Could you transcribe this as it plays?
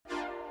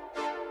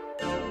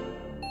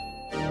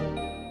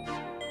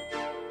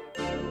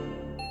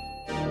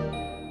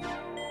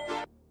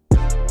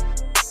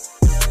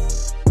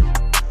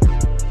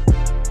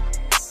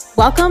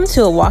Welcome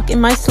to A Walk in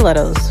My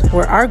Stilettos,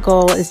 where our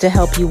goal is to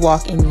help you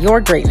walk in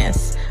your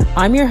greatness.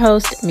 I'm your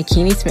host,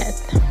 McKinney Smith.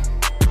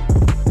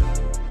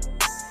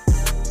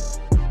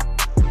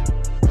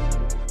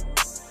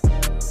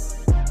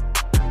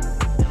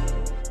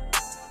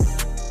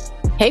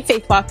 Hey,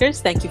 Faith Walkers.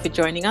 Thank you for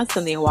joining us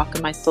on the A Walk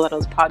in My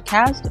Stilettos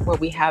podcast, where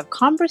we have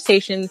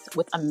conversations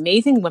with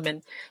amazing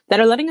women that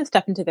are letting us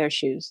step into their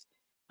shoes.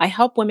 I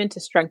help women to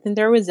strengthen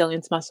their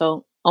resilience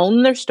muscle,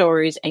 own their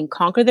stories, and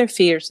conquer their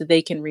fears so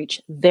they can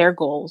reach their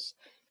goals.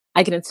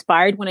 I get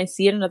inspired when I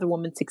see another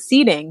woman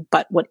succeeding,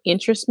 but what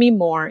interests me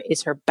more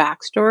is her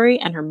backstory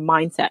and her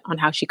mindset on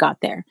how she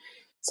got there.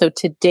 So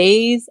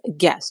today's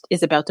guest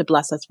is about to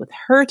bless us with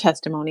her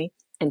testimony,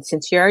 and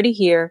since you're already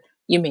here,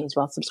 you may as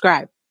well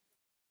subscribe.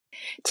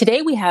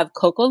 Today we have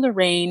Coco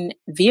Larain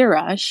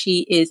Veira.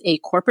 She is a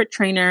corporate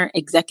trainer,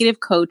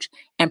 executive coach,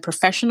 and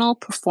professional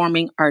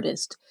performing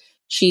artist.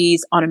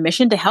 She's on a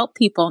mission to help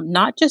people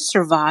not just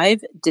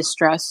survive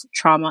distress,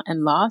 trauma,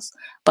 and loss,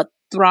 but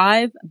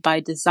thrive by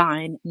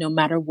design no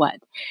matter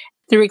what.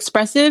 Through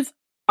expressive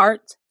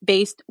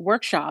art-based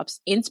workshops,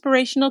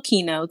 inspirational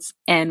keynotes,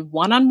 and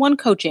one-on-one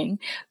coaching,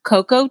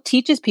 Coco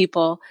teaches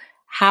people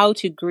how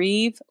to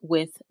grieve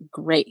with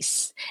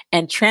grace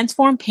and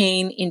transform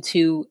pain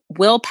into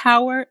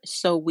willpower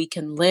so we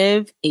can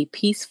live a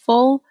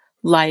peaceful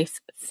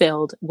life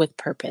filled with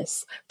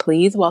purpose.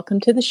 Please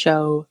welcome to the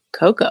show,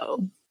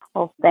 Coco.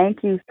 Well,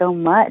 thank you so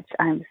much.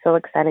 I'm so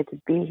excited to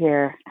be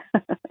here.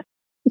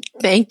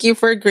 Thank you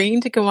for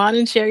agreeing to come on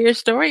and share your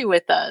story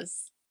with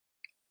us.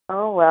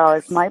 Oh, well,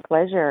 it's my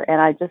pleasure. And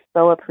I just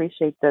so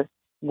appreciate the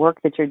work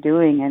that you're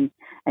doing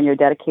and your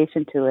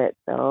dedication to it.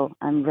 So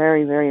I'm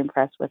very, very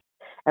impressed with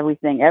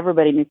everything.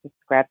 Everybody needs to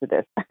subscribe to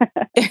this.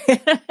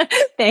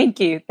 Thank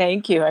you.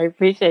 Thank you. I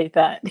appreciate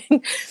that.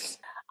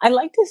 I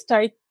like to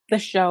start the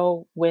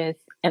show with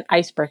an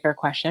icebreaker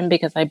question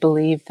because I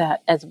believe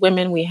that as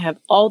women, we have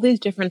all these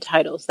different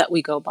titles that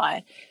we go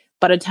by.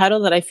 But a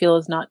title that I feel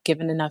is not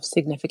given enough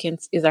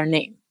significance is our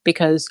name,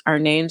 because our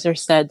names are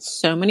said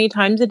so many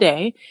times a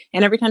day.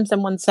 And every time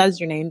someone says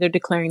your name, they're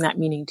declaring that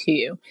meaning to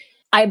you.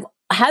 I've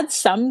had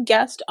some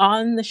guests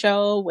on the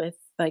show with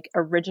like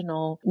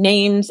original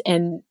names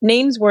and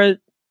names where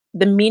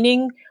the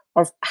meaning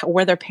of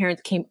where their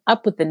parents came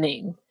up with the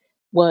name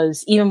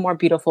was even more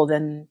beautiful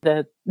than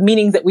the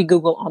meanings that we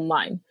Google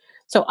online.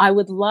 So I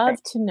would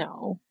love to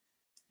know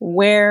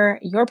where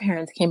your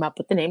parents came up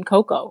with the name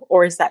Coco,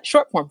 or is that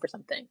short form for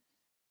something?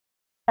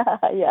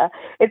 Yeah,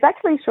 it's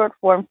actually short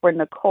form for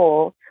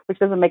Nicole, which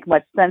doesn't make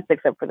much sense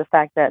except for the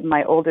fact that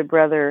my older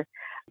brother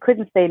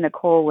couldn't say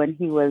Nicole when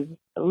he was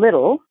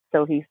little,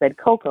 so he said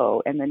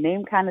Coco, and the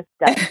name kind of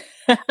stuck.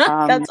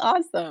 That's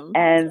awesome.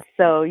 And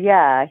so,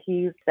 yeah,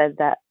 he said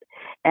that,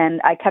 and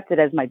I kept it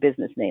as my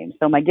business name.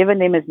 So my given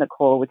name is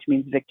Nicole, which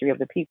means victory of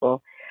the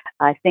people.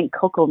 I think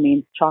Coco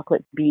means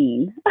chocolate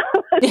bean.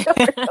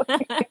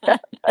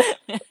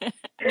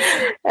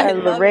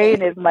 And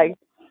Larain is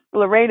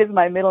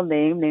my middle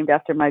name, named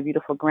after my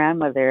beautiful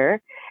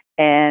grandmother,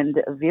 and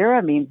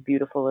Veira means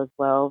beautiful as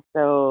well.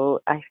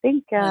 So I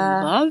think,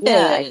 I love it.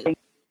 I think,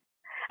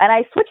 and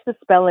I switched the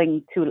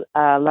spelling to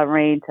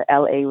Larain to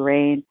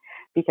L-A-Rain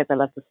because I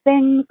love to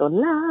sing. So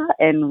la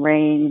and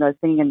rain,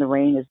 singing in the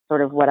rain is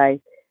sort of what I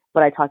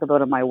talk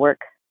about in my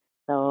work.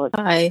 So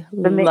I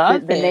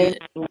love the name,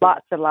 it.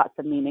 lots and lots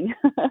of meaning.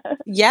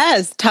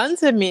 Yes,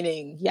 tons of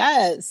meaning.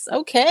 Yes.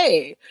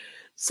 Okay.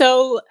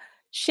 So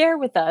share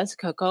with us,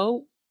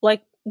 Coco,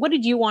 like, what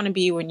did you want to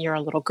be when you're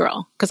a little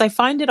girl? Because I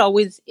find it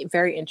always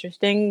very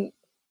interesting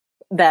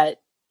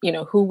that,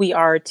 who we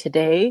are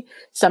today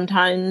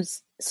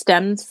sometimes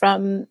stems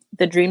from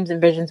the dreams and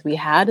visions we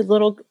had as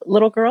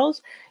little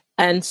girls.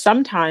 And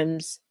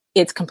sometimes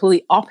it's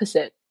completely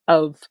opposite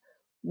of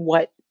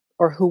what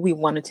or who we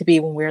wanted to be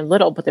when we were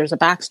little, but there's a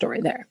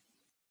backstory there.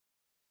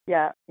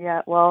 Yeah.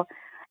 Well,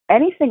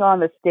 anything on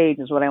the stage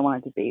is what I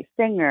wanted to be.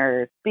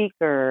 Singer,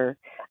 speaker,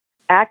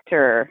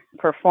 actor,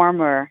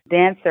 performer,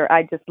 dancer.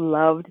 I just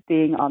loved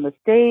being on the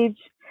stage.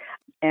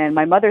 And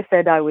my mother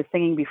said I was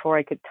singing before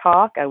I could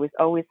talk. I was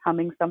always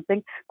humming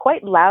something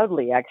quite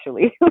loudly,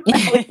 actually.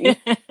 I would be,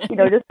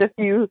 just a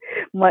few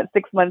months,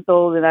 6 months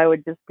old, and I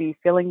would just be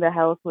filling the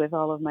house with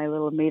all of my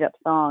little made-up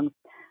songs.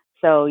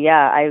 So,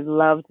 yeah, I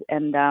loved,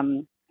 and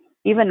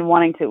even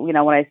wanting to, when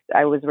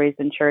I was raised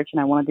in church, and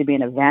I wanted to be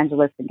an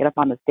evangelist and get up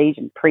on the stage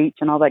and preach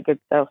and all that good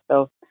stuff.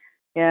 So,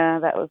 yeah,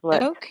 that was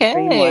what the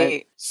dream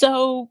was.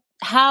 So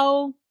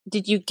how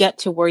did you get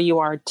to where you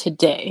are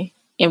today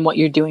in what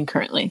you're doing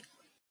currently?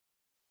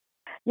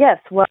 Yes,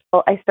 well,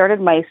 I started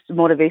my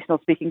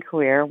motivational speaking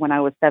career when I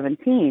was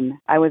 17.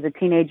 I was a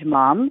teenage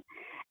mom,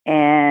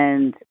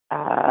 and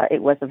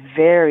it was a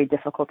very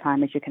difficult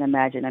time, as you can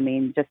imagine. I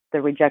mean, just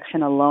the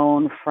rejection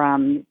alone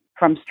from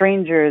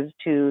strangers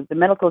to the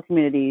medical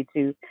community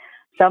to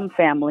some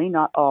family,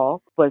 not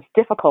all, was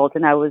difficult.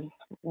 And I was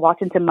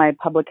walked into my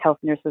public health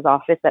nurse's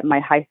office at my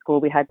high school.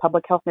 We had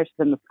public health nurses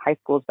in the high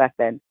schools back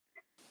then.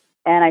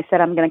 And I said,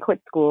 I'm going to quit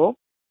school.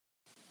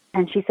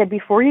 And she said,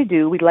 before you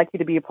do, we'd like you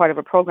to be a part of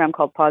a program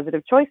called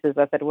Positive Choices.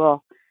 I said,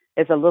 well,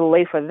 it's a little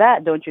late for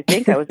that, don't you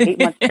think? I was 8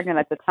 months pregnant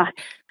at the time.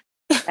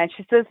 And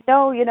she says,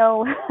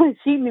 no,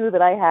 she knew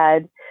that I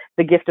had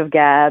the gift of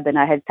gab, and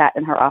I had sat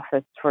in her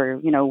office for,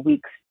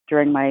 weeks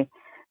during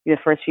the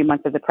first few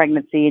months of the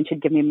pregnancy, and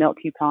she'd give me milk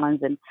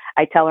coupons, and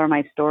I tell her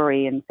my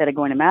story instead of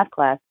going to math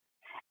class.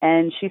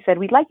 And she said,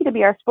 we'd like you to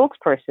be our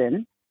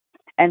spokesperson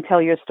and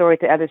tell your story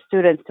to other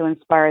students to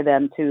inspire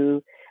them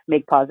to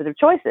make positive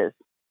choices.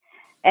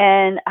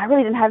 And I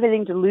really didn't have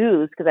anything to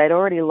lose because I'd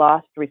already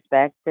lost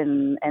respect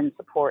and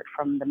support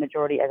from the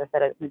majority. As I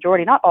said, a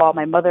majority, not all.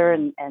 My mother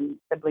and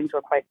siblings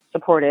were quite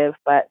supportive,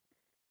 but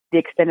the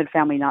extended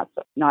family not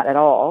at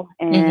all.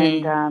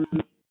 And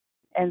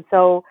and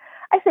so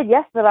I said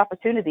yes to that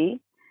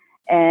opportunity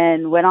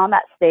and went on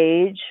that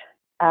stage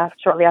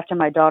shortly after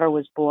my daughter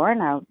was born.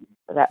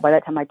 By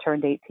that time I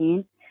turned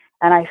 18,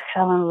 and I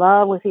fell in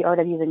love with the art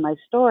of using my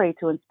story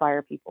to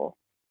inspire people.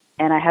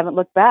 And I haven't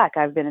looked back.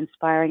 I've been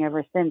inspiring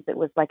ever since. It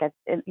was like, I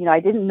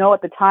didn't know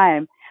at the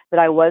time that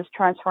I was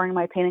transferring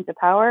my pain into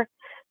power.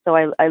 So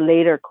I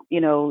later,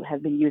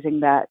 have been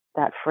using that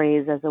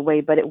phrase as a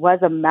way, but it was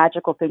a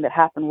magical thing that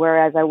happened.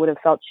 Whereas I would have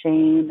felt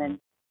shame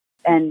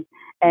and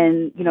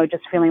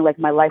just feeling like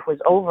my life was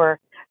over.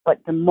 But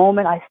the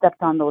moment I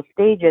stepped on those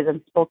stages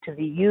and spoke to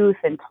the youth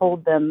and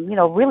told them,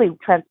 really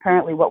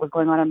transparently what was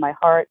going on in my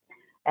heart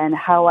and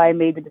how I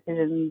made the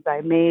decisions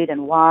I made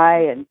and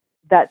why, and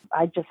that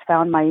I just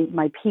found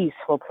my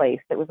peaceful place.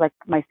 It was like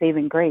my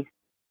saving grace.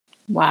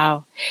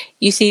 Wow.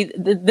 You see,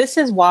 this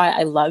is why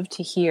I love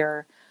to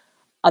hear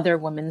other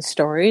women's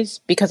stories,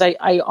 because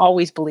I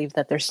always believe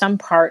that there's some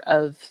part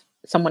of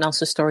someone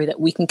else's story that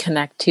we can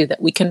connect to,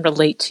 that we can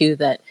relate to,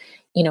 that,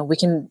 we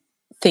can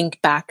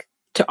think back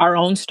to our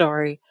own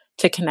story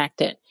to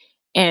connect it.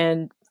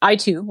 And I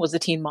too was a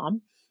teen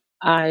mom.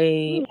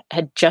 I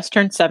had just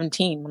turned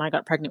 17 when I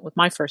got pregnant with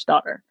my first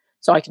daughter.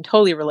 So I can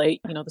totally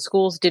relate. The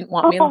schools didn't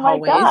want me in the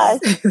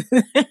hallways.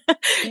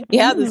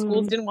 Yeah, the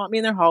schools didn't want me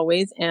in their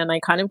hallways. And I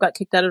kind of got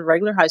kicked out of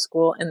regular high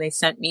school, and they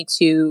sent me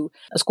to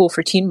a school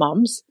for teen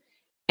moms.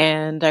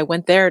 And I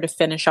went there to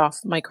finish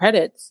off my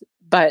credits.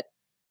 But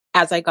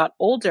as I got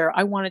older,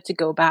 I wanted to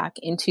go back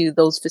into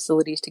those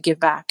facilities to give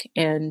back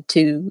and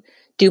to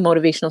do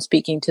motivational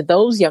speaking to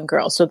those young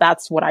girls. So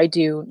that's what I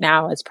do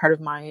now as part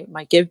of my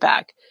give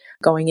back,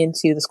 going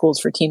into the schools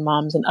for teen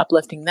moms and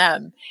uplifting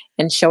them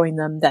and showing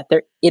them that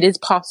it is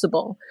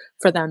possible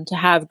for them to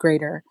have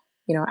greater,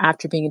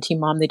 after being a teen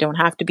mom. They don't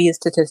have to be a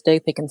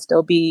statistic. They can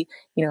still be,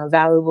 a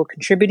valuable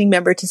contributing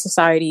member to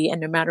society.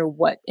 And no matter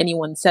what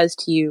anyone says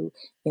to you,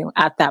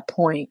 at that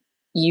point,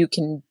 you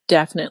can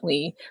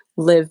definitely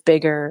live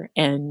bigger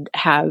and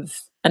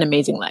have an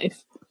amazing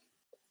life.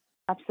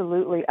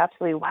 Absolutely.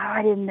 Wow,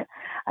 I didn't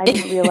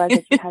realize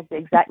that you had the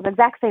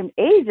exact same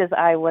age as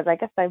I was. I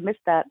guess I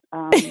missed that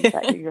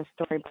your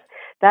story. But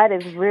that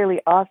is really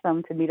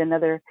awesome to meet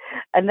another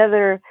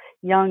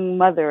young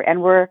mother,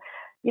 and we're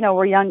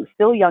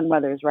still young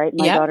mothers, right?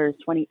 My daughter is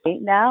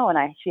 28 now,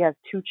 and she has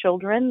 2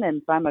 children,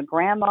 and so I'm a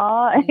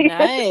grandma.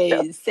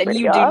 Nice. So and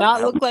you do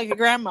not look like a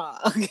grandma.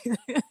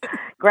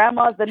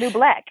 Grandma's the new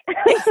black.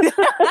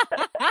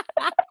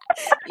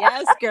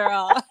 Yes,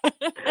 girl.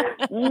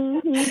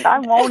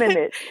 I'm owning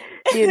it,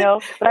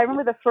 But I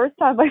remember the first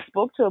time I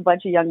spoke to a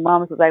bunch of young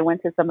moms was I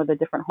went to some of the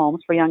different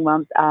homes for young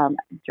moms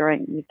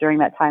during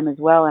that time as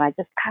well, and I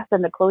just asked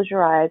them to close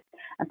your eyes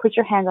and put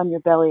your hand on your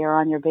belly or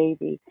on your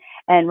baby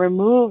and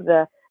remove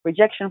the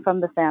rejection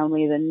from the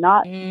family, the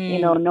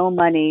no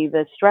money,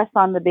 the stress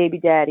on the baby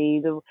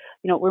daddy,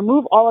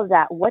 remove all of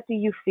that. What do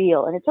you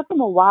feel? And it took them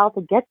a while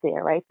to get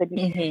there, right? That,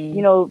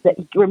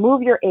 that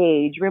remove your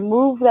age,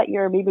 remove that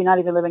you're maybe not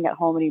even living at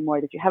home anymore,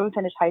 that you haven't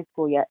finished high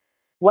school yet.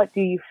 What do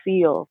you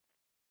feel?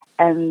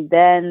 And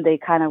then they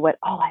kind of went,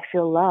 oh, I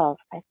feel love.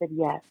 I said,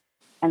 yes.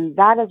 And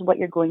that is what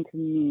you're going to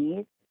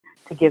need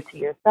to give to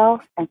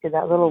yourself and to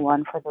that little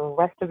one for the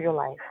rest of your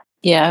life.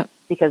 Yeah.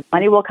 Because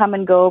money will come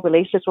and go,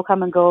 relationships will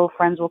come and go,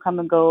 friends will come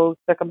and go,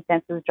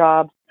 circumstances,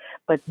 jobs,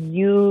 but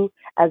you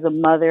as a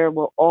mother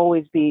will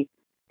always be.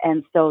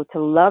 And so to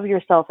love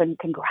yourself and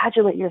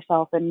congratulate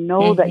yourself and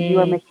know that you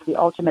are making the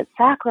ultimate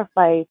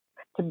sacrifice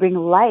to bring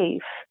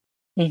life,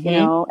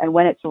 and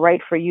when it's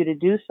right for you to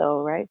do so,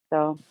 right?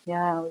 So,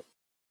 yeah.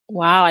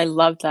 Wow, I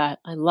love that.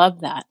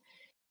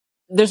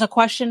 There's a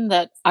question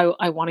that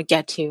I want to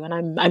get to, and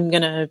I'm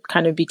going to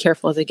kind of be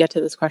careful as I get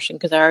to this question,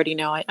 because I already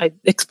know I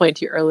explained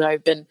to you earlier,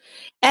 I've been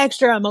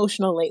extra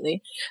emotional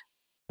lately.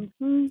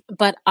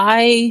 But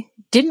I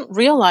didn't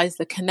realize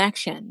the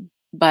connection.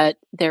 But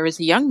there is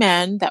a young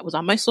man that was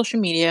on my social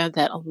media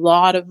that a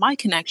lot of my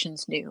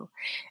connections knew.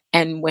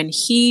 And when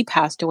he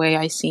passed away,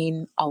 I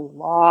seen a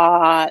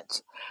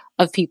lot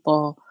of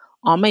people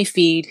on my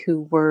feed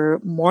who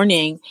were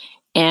mourning.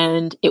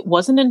 And it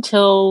wasn't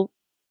until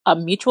a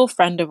mutual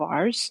friend of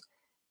ours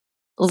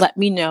let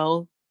me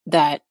know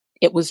that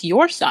it was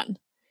your son.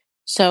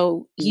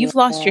 So you've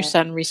lost your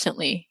son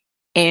recently.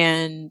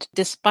 And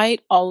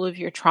despite all of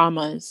your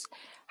traumas,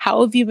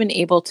 how have you been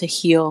able to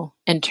heal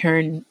and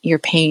turn your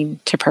pain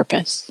to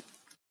purpose?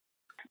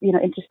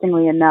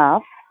 Interestingly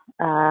enough,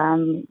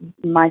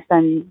 my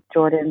son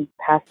Jordan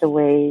passed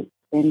away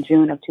in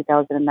June of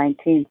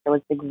 2019. So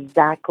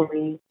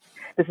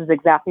this is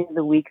exactly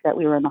the week that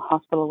we were in the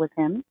hospital with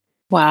him.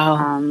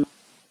 Wow.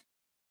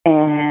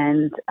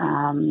 And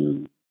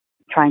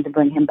trying to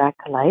bring him back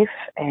to life.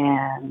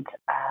 And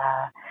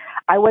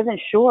I wasn't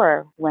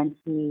sure when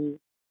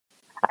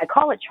I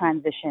call it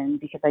transition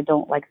because I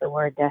don't like the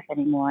word death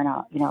anymore.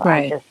 And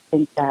I just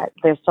think that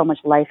there's so much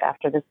life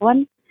after this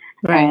one.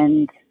 Right.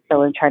 And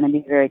so I'm trying to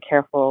be very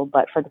careful.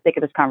 But for the sake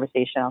of this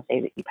conversation, I'll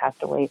say that he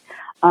passed away.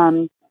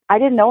 I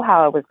didn't know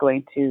how I was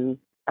going to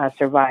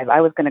survive.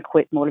 I was going to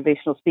quit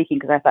motivational speaking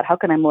because I thought, how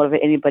can I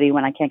motivate anybody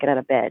when I can't get out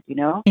of bed,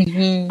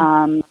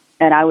 Mm-hmm.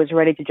 And I was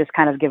ready to just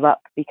kind of give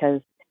up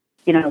because,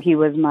 he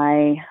was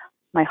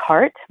my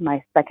heart,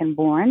 my second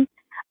born.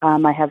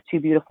 I have two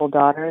beautiful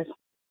daughters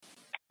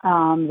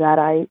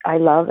that I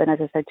love, and as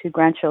I said, two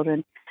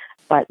grandchildren,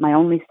 but my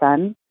only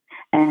son.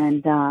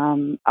 And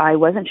I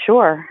wasn't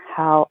sure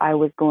how I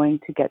was going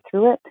to get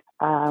through it.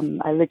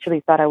 I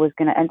literally thought I was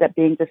going to end up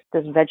being just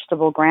this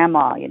vegetable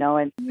grandma, and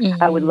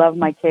Mm-hmm. I would love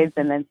my kids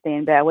and then stay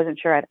in bed. I wasn't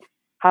sure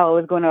how I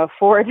was going to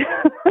afford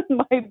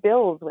my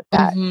bills with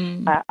that.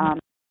 Mm-hmm.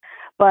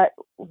 But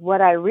what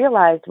I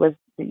realized was,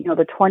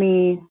 the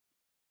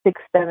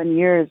 26, 7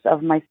 years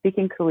of my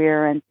speaking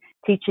career and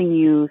teaching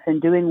youth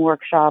and doing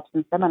workshops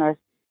and seminars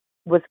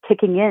was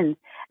kicking in.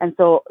 And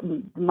so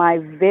my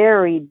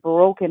very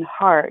broken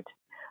heart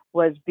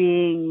was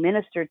being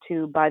ministered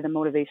to by the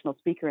motivational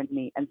speaker in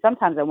me. And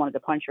sometimes I wanted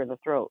to punch her in the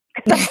throat.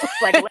 I was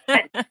like,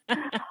 listen,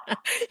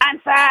 I'm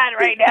sad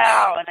right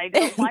now and I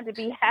don't want to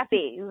be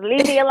happy.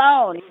 Leave me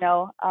alone,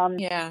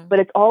 Yeah. But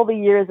it's all the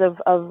years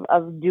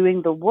of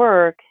doing the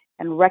work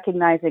and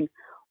recognizing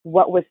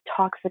what was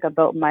toxic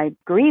about my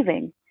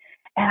grieving.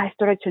 And I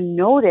started to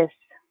notice,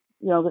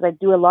 because I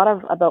do a lot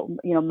about,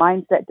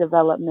 mindset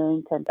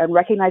development and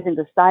recognizing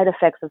the side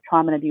effects of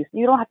trauma and abuse.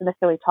 You don't have to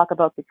necessarily talk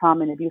about the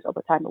trauma and abuse all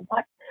the time,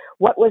 but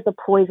what was the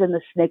poison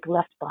the snake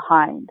left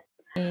behind?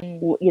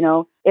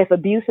 Mm. If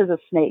abuse is a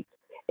snake,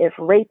 if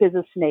rape is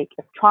a snake,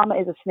 if trauma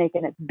is a snake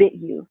and it bit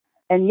you,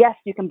 and yes,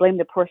 you can blame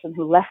the person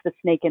who left the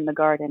snake in the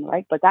garden,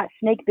 right? But that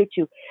snake bit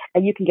you,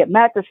 and you can get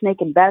mad at the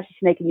snake and bash the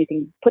snake, and you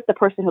can put the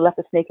person who left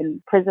the snake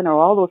in prison or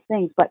all those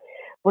things, but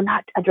we're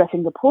not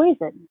addressing the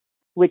poison,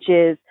 which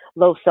is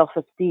low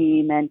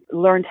self-esteem and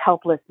learned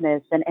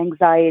helplessness and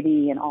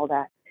anxiety and all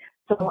that.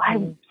 So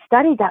Mm-hmm. I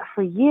studied that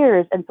for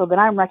years, and so then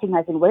I'm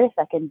recognizing, wait a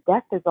second,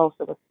 death is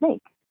also a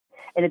snake,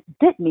 and it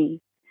bit me.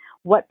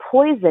 What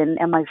poison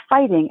am I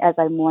fighting as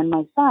I mourn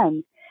my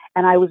son?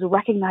 And I was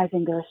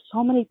recognizing there are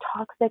so many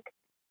toxic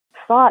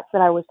thoughts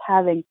that I was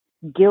having.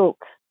 Guilt.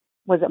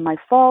 Was it my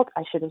fault?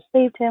 I should have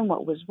saved him.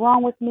 What was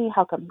wrong with me?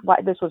 How come why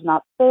this was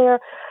not fair?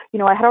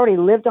 I had already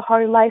lived a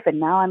hard life and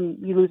now I'm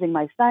losing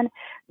my son.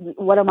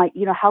 What am I,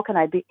 how can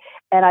I be?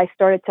 And I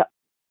started to,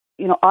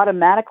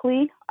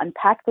 automatically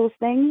unpack those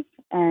things,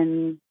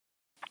 and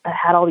I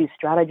had all these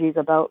strategies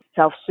about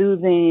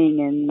self-soothing,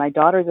 and my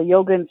daughter's a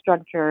yoga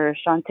instructor,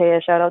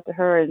 Shantea, shout out to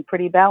her, and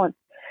Pretty Balance,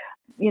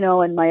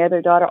 and my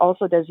other daughter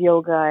also does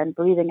yoga and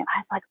breathing. And I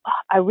was like,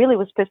 I really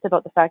was pissed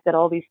about the fact that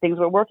all these things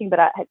were working, but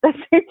at the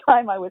same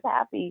time, I was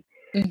happy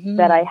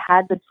that I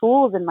had the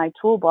tools in my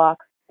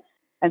toolbox.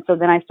 And so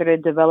then I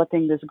started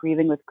developing this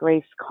Grieving with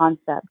Grace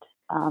concept,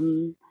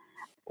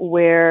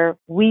 where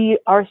we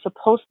are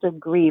supposed to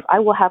grieve. I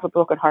will have a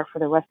broken heart for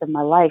the rest of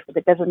my life, but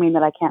it doesn't mean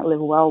that I can't live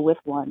well with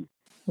one.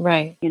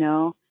 Right.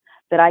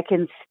 That I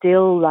can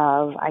still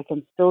love, I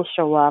can still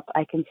show up,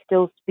 I can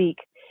still speak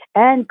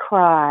and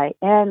cry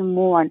and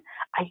mourn.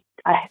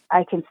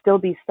 I can still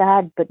be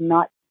sad, but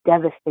not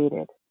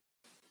devastated,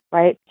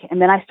 right?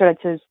 And then I started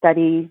to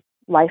study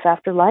life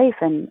after life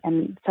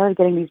and started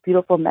getting these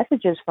beautiful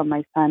messages from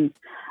my son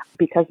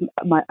because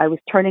I was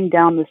turning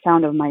down the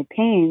sound of my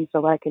pain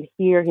so I could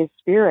hear his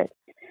spirit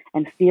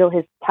and feel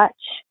his touch.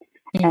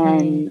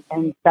 Mm-hmm.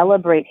 And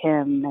celebrate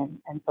him.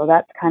 And so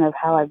that's kind of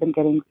how I've been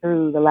getting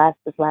through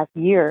this last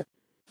year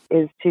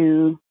is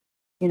to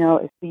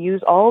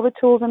use all the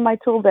tools in my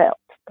tool belt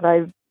that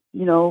I've,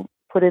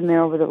 put in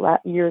there over the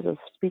last years of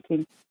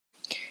speaking.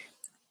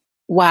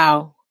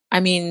 Wow.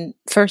 I mean,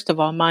 first of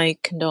all, my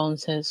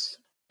condolences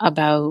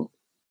about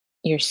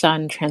your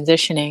son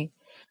transitioning.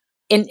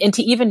 And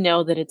to even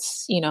know that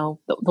it's,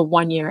 the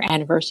 1 year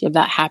anniversary of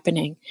that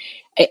happening.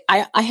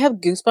 I have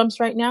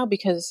goosebumps right now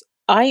because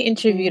I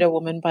interviewed a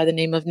woman by the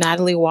name of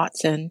Natalie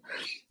Watson,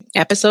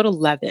 episode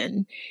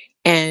 11,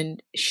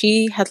 and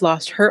she had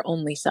lost her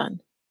only son.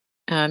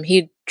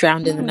 He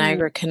drowned in the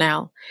Niagara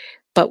Canal.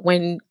 But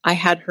when I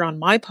had her on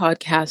my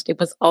podcast, it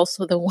was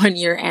also the 1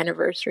 year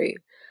anniversary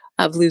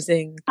of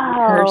losing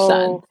her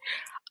son.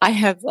 I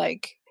have I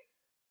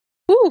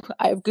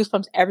have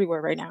goosebumps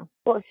everywhere right now.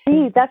 Well,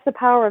 see, that's the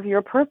power of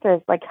your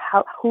purpose, like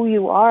who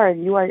you are.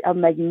 You are a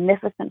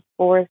magnificent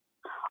force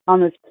on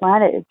this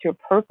planet. It's your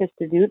purpose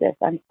to do this.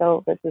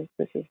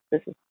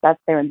 That's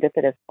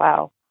serendipitous.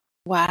 Wow.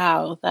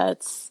 Wow,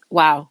 that's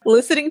wow.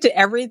 Listening to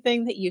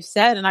everything that you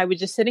said, and I was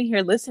just sitting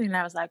here listening, and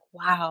I was like,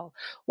 wow,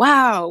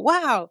 wow,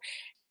 wow.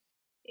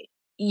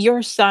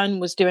 your son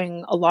was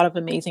doing a lot of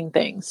amazing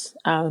things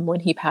when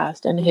he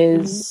passed, and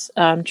his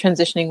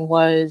transitioning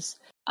was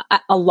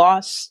a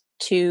loss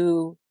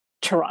to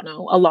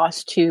Toronto, a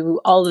loss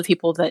to all the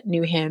people that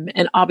knew him,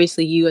 and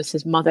obviously you as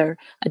his mother,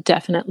 a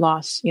definite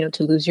loss,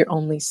 to lose your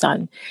only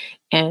son.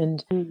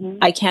 And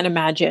I can't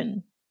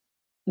imagine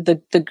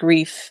the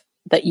grief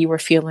that you were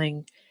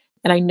feeling.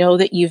 And I know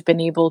that you've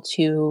been able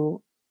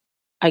to,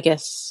 I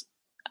guess,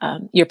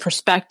 your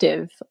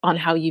perspective on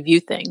how you view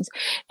things.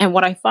 And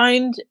what I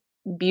find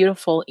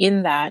beautiful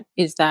in that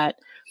is that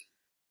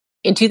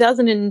in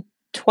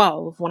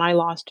 2012, when I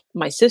lost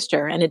my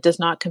sister, and it does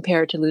not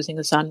compare to losing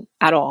a son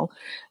at all.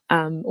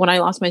 When I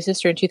lost my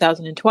sister in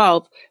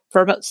 2012,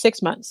 for about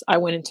 6 months, I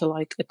went into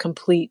like a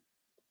complete,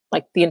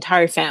 like the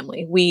entire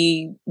family,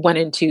 we went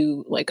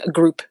into like a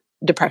group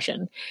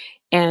depression,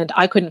 and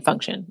I couldn't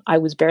function. I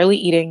was barely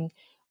eating.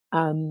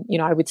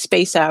 I would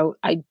space out.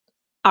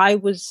 I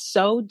was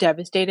so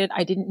devastated.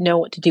 I didn't know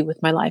what to do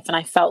with my life. And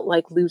I felt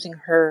like losing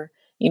her,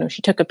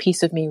 she took a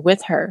piece of me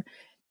with her.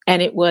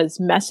 And it was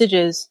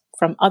messages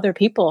from other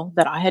people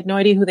that I had no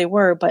idea who they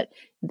were, but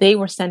they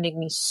were sending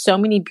me so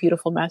many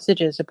beautiful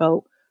messages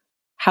about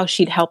how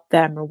she'd helped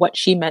them or what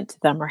she meant to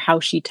them or how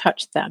she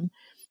touched them.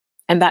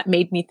 And that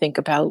made me think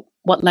about,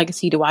 what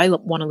legacy do I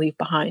want to leave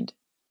behind?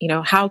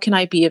 How can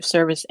I be of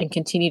service and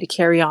continue to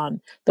carry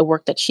on the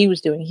work that she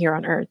was doing here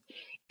on earth?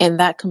 And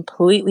that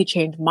completely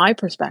changed my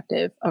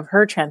perspective of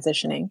her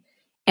transitioning.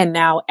 And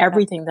now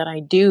everything that I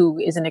do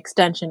is an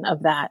extension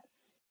of that,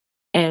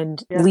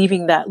 and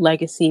leaving that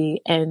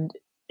legacy and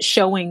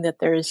showing that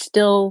there is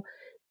still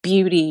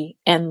beauty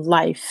and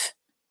life,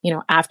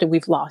 after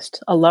we've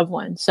lost a loved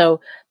one. So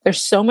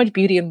there's so much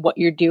beauty in what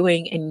you're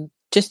doing, and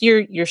just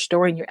your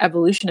story and your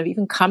evolution of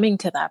even coming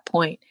to that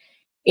point.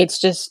 It's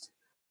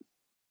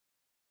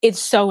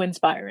so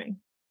inspiring.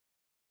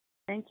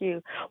 Thank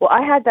you. Well,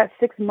 I had that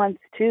 6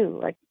 months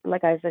too.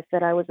 Like as I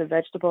said, I was a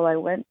vegetable. I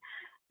went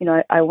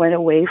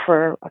away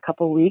for a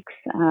couple of weeks,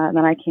 and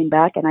then I came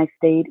back and I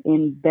stayed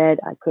in bed.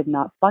 I could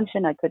not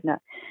function. I could not,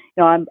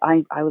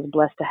 I was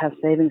blessed to have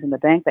savings in the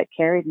bank that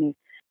carried me,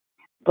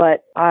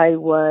 but I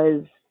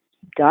was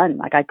done.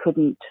 Like I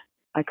couldn't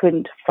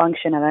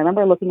function. And I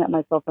remember looking at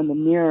myself in the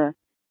mirror,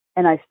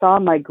 and I saw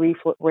my grief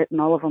written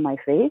all over my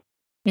face.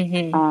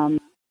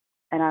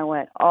 And I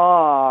went,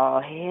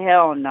 oh,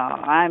 hell no,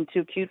 I'm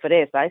too cute for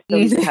this. I still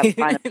need to have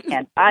fun.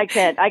 I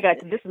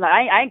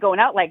ain't going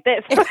out like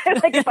this.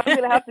 Like if I'm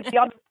going to have to be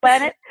on this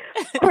planet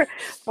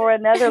for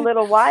another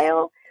little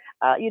while,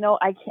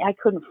 I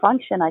couldn't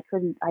function. I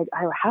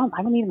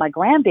need my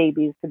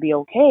grandbabies to be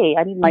okay.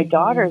 I need my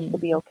daughters to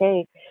be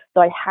okay.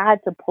 So I had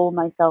to pull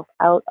myself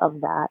out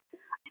of that.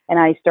 And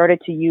I started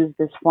to use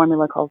this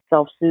formula called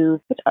self-soothe,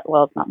 which,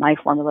 well, it's not my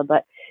formula,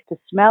 but to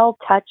smell,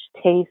 touch,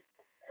 taste,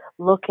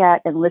 look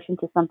at, and listen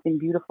to something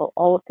beautiful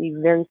all at the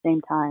very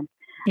same time.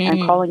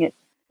 And I'm calling it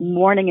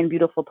Morning in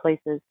Beautiful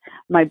Places.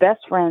 My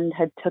best friend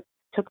had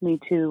took me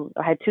to,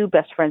 I had two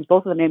best friends,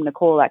 both of them named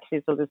Nicole,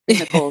 actually, so there's three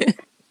Nicoles.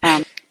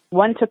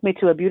 One took me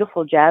to a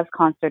beautiful jazz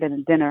concert and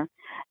a dinner,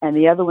 and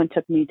the other one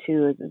took me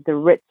to the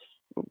Ritz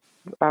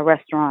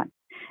restaurant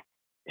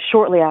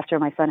shortly after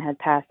my son had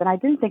passed. And I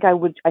didn't think I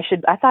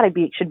thought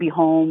I should be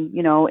home,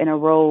 in a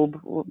robe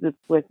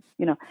with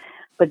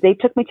but they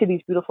took me to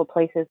these beautiful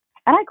places,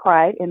 and I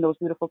cried in those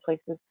beautiful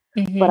places.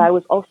 But I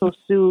was also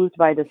soothed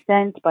by the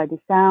scent, by the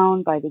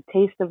sound, by the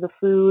taste of the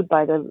food,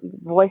 by the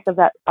voice of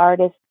that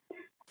artist.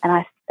 And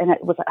I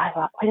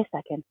thought, wait a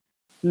second,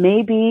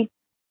 maybe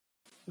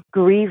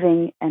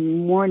grieving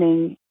and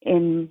mourning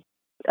in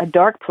a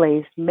dark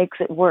place makes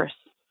it worse.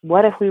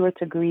 What if we were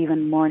to grieve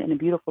and mourn in the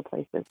beautiful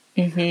places?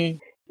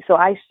 So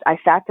I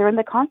sat there in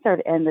the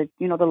concert, and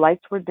the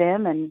lights were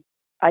dim, and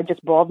I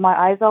just bawled my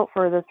eyes out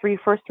for the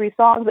first three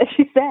songs that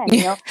she sang,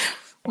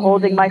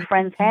 holding my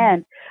friend's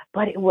hand.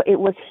 But it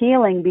was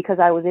healing, because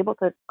I was able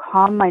to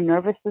calm my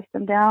nervous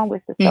system down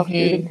with the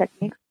self-soothing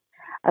techniques.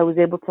 I was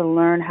able to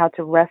learn how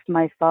to rest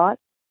my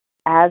thoughts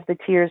as the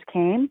tears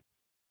came.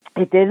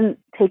 It didn't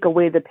take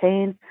away the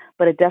pain,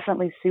 but it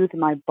definitely soothed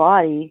my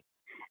body.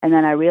 And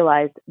then I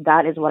realized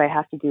that is what I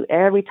have to do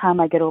every time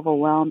I get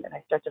overwhelmed and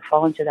I start to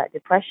fall into that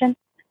depression,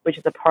 which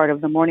is a part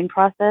of the mourning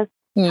process.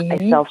 I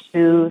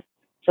self-soothe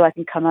so I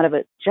can come out of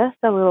it just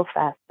a little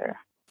faster,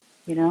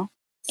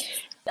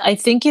 I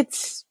think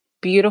it's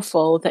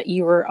beautiful that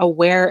you were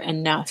aware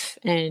enough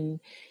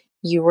and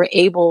you were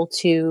able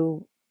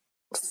to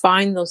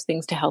find those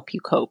things to help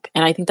you cope.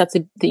 And I think that's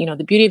the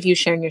beauty of you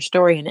sharing your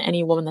story, and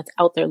any woman that's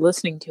out there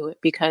listening to it,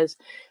 because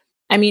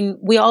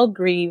we all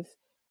grieve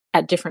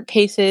at different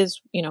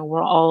paces.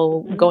 We're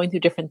all going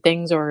through different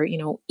things, or,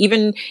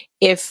 even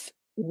if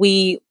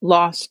we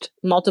lost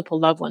multiple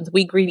loved ones,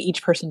 we grieve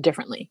each person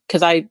differently.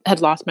 Because I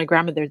had lost my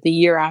grandmother the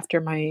year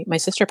after my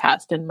sister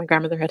passed, and my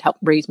grandmother had helped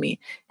raise me,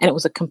 and it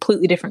was a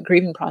completely different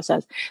grieving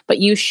process. But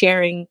you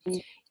sharing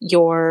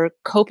your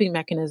coping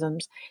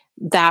mechanisms,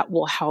 that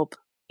will help,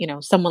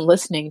 someone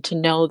listening to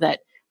know that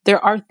there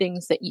are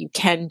things that you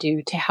can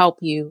do to help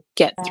you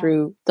get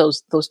through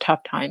those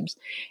tough times.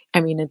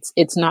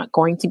 It's not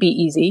going to be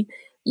easy,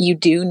 you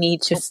do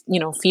need to,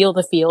 feel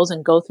the feels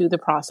and go through the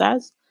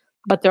process.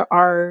 But there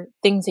are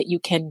things that you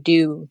can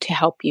do to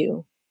help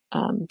you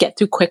get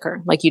through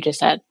quicker, like you just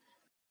said.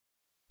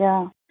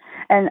 Yeah.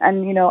 And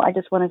I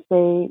just want to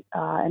say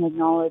and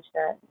acknowledge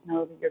that,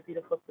 your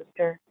beautiful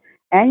sister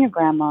and your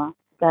grandma,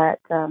 that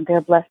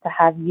they're blessed to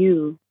have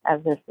you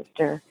as their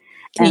sister.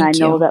 And I Thank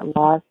know you. that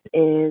loss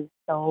is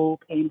so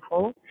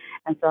painful.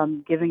 And so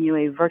I'm giving you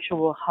a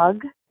virtual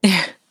hug,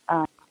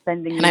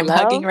 sending And you I'm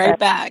hugging love right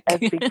back. as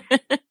we,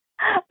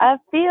 I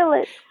feel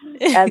it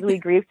as we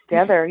grieve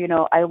together.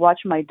 I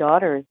watch my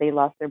daughters, they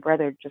lost their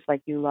brother just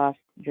like you lost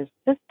your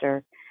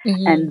sister.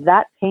 Mm-hmm. And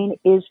that pain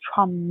is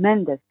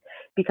tremendous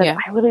because Yeah.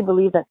 I really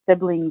believe that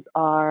siblings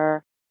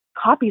are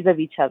copies of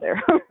each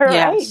other,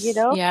 right? Yes.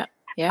 Yeah.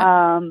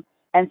 Yeah. Um,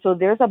 and so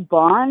there's a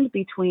bond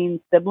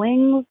between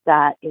siblings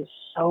that is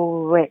so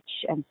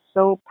rich and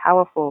so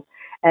powerful.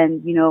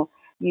 And,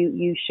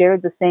 you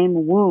shared the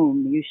same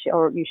womb,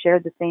 or you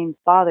shared the same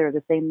father,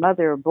 the same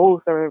mother,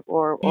 both, or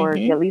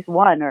Mm-hmm. at least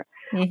one, or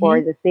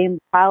Mm-hmm. the same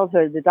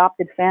childhood, the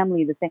adopted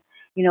family, the same,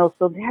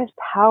 so there's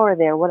power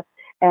there.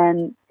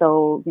 And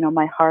so,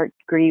 my heart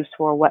grieves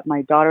for what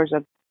my daughters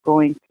are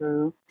going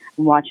through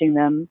and watching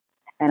them.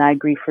 And I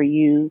grieve for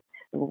you,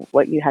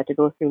 what you had to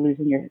go through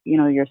losing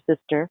your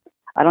sister.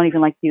 I don't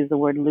even like to use the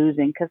word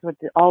losing because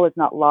all is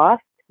not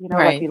lost, like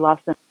Right. we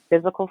lost in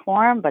physical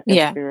form, but their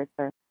Yeah. spirits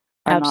are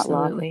not lost.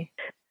 Absolutely.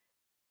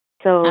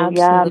 So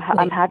yeah, I'm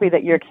Absolutely. happy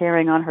that you're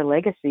carrying on her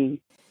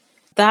legacy.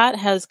 That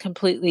has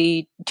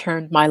completely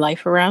turned my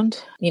life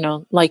around.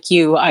 Like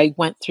you, I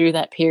went through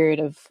that period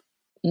of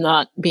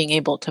not being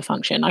able to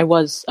function. I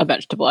was a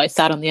vegetable. I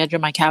sat on the edge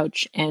of my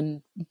couch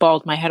and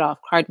bawled my head off,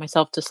 cried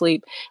myself to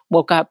sleep,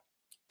 woke up,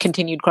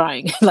 continued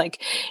crying.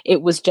 Like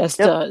it was just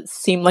Yep.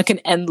 seemed like an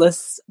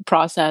endless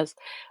process.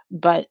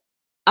 But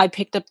I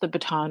picked up the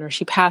baton, or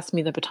she passed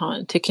me the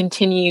baton, to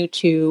continue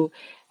to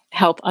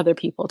help other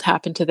people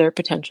tap into their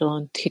potential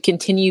and to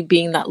continue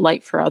being that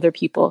light for other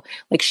people.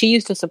 Like she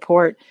used to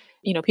support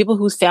people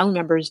whose family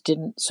members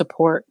didn't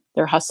support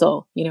their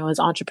hustle, as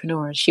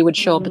entrepreneurs. She would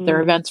show up at their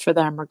Mm, events for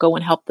them, or go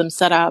and help them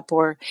set up,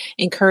 or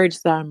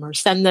encourage them, or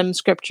send them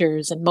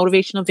scriptures and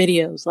motivational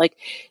videos. Like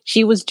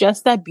she was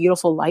just that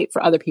beautiful light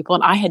for other people.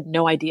 And I had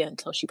no idea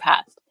until she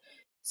passed.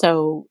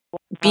 So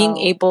being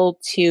wow. able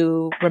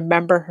to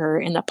remember her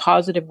in a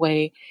positive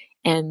way,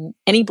 and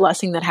any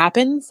blessing that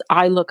happens,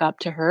 I look up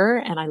to her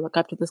and I look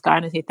up to this guy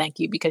and I say thank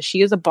you, because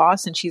she is a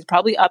boss and she's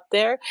probably up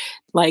there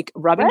like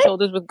rubbing Right?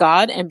 shoulders with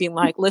God and being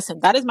like,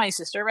 listen, that is my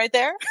sister right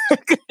there.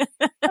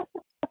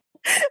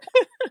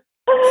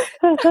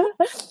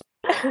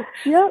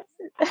 Yep.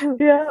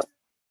 Yep.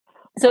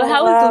 So Oh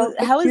wow,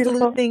 it's how is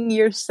beautiful. losing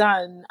your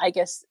son, I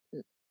guess,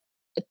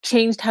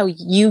 changed how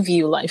you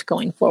view life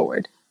going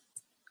forward?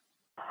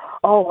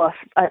 Oh,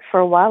 for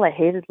a while I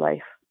hated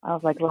life. I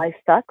was like, life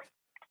sucks.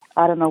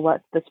 I don't know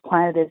what this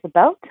planet is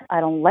about. I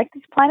don't like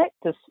this planet.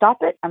 Just stop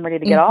it. I'm ready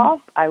to get Mm-hmm.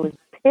 off. I was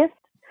pissed.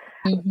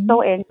 I was Mm-hmm.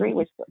 so angry,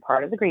 which is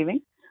part of the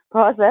grieving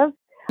process.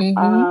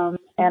 Mm-hmm.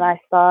 And I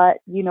thought,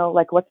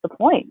 like, what's the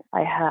point?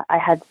 I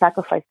had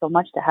sacrificed so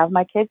much to have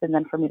my kids, and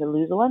then for me to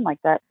lose one, like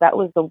that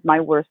was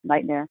my worst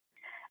nightmare.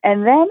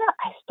 And then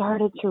I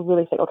started to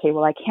really think, okay,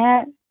 well, I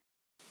can't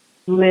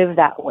live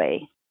that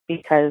way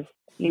because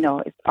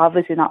it's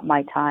obviously not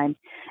my time.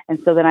 And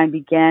so then I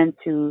began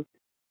to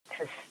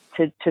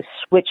to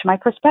switch my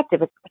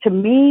perspective. To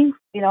me,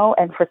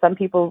 and for some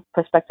people,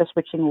 perspective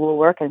switching will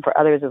work, and for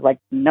others, it's like,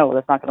 no,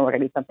 that's not going to work. I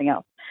need something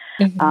else.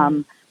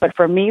 Mm-hmm. But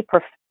for me,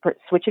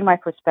 switching my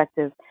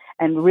perspective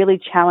and really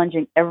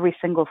challenging every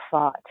single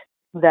thought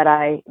that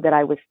I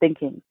was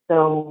thinking.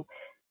 So,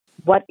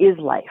 what is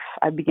life?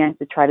 I began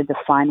to try to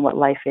define what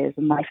life is.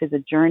 And life is a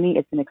journey.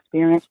 It's an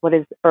experience. What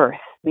is Earth?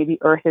 Maybe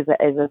Earth is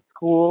a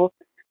school.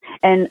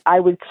 And I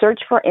would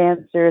search for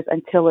answers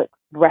until it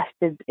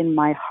rested in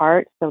my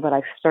heart, so that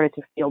I started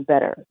to feel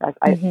better.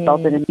 I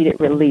felt an Mm-hmm. immediate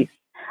release.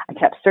 I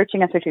kept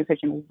searching and searching and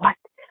searching. What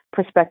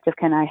perspective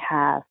can I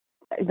have?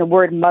 The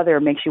word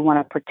mother makes you want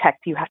to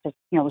protect. You have to,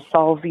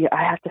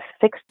 I have to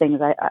fix things.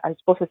 I'm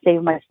supposed to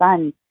save my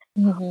son.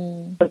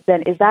 Mm-hmm. But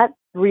then, is that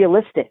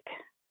realistic?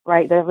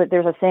 Right?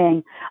 There's a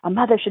saying, a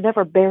mother should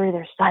never bury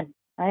their son.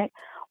 Right?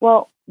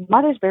 Well,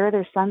 mothers bury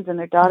their sons and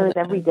their All the daughters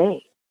every time.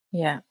 day.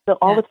 Yeah. So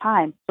all Yeah. the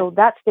time. So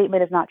that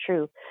statement is not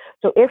true.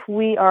 So if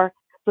we are,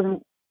 so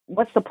then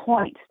what's the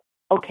point?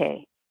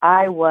 Okay,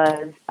 I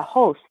was a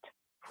host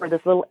for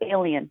this little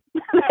alien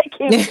that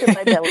came into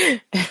my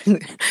belly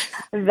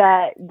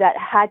that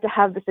had to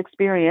have this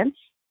experience.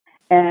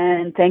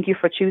 And thank you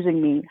for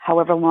choosing me,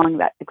 however long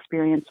that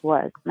experience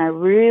was. And I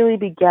really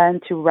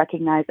began to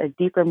recognize a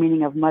deeper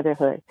meaning of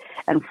motherhood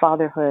and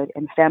fatherhood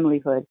and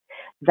familyhood,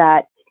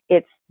 that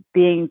it's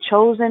being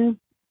chosen,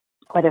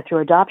 whether through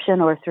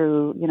adoption or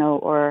through,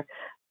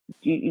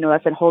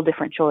 that's a whole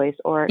different choice,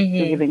 or through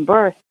Mm-hmm. giving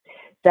birth,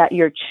 that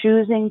you're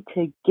choosing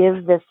to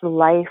give this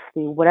life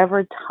the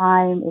whatever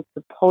time it's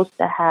supposed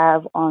to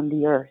have on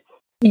the earth.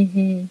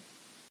 Mm-hmm.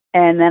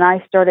 And then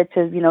I started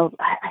to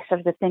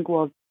think,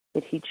 well,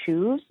 did he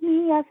choose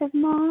me as his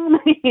mom?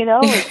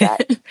 Is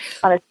that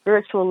on a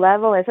spiritual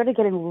level? I started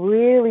getting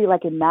really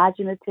like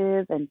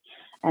imaginative, and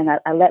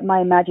I let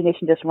my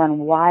imagination just run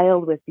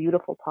wild with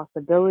beautiful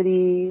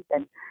possibilities.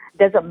 And it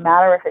doesn't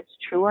matter if it's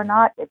true or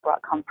not, it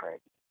brought comfort.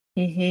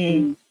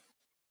 Mm-hmm.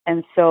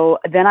 And so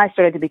then I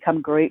started to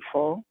become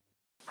grateful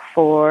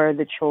for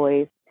the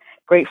choice,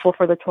 grateful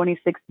for the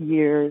 26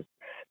 years,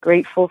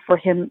 grateful for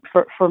him,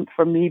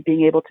 for me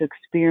being able to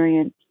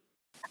experience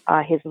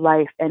his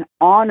life, and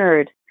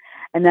honored.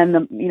 And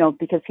then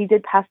because he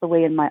did pass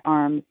away in my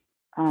arms.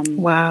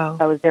 Wow.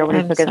 I was there when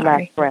he took his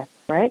last breath,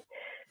 right?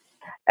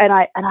 And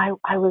I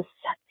was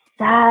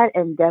sad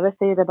and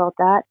devastated about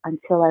that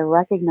until I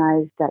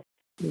recognized that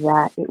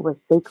it was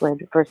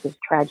sacred versus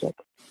tragic.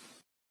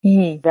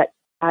 Mm-hmm. That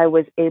I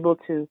was able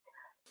to,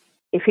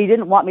 if he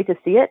didn't want me to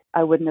see it,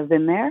 I wouldn't have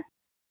been there,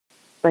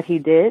 but he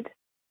did.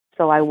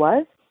 So I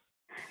was.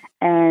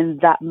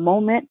 And that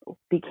moment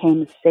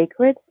became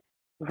sacred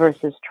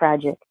versus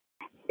tragic.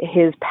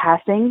 His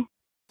passing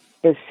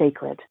is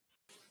sacred.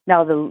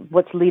 Now,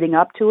 what's leading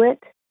up to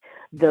it,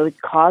 the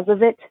cause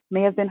of it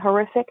may have been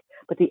horrific,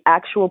 but the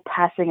actual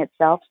passing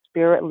itself,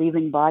 spirit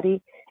leaving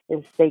body,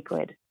 is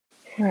sacred.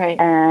 Right.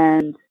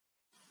 And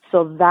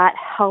so that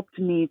helped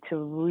me to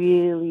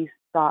really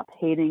stop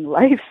hating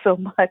life so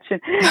much and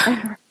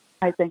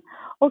realizing,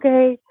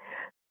 okay,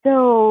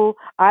 so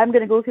I'm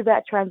going to go through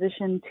that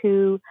transition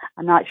too.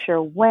 I'm not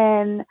sure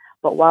when,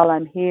 but while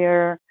I'm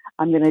here,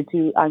 I'm going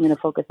to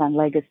focus on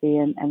legacy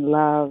and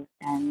love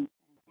and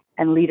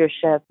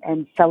leadership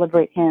and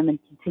celebrate him and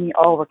continue.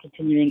 Oh, we're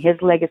continuing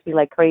his legacy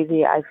like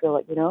crazy. I feel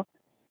like,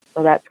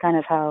 so that's kind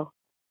of how.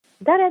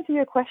 Did that answer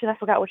your question? I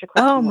forgot what your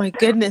question was. Oh my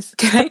goodness.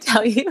 Can I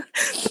tell you?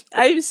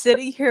 I'm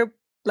sitting here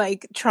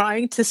like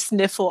trying to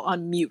sniffle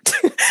on mute.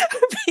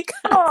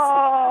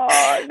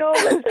 Oh, no,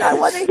 listen, I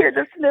want to hear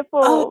the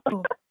sniffle.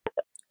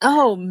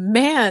 Oh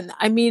man.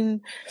 I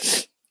mean,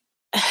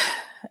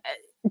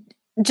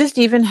 just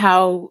even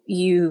how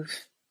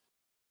you've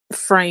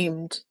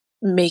framed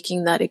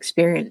making that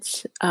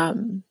experience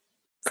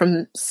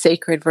from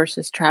sacred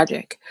versus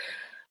tragic.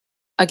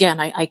 Again,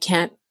 I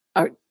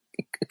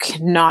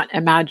cannot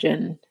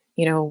imagine,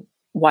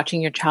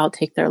 watching your child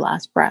take their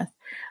last breath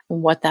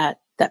and what that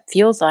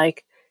feels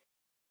like.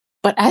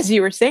 But as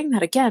you were saying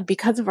that, again,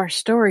 because of our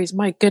stories,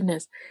 my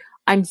goodness,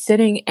 I'm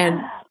sitting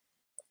and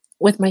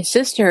with my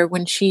sister,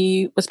 when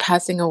she was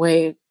passing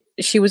away,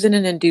 she was in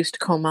an induced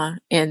coma.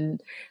 And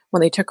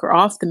when they took her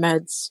off the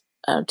meds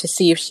to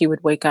see if she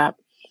would wake up,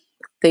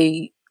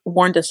 they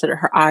warned us that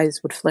her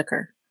eyes would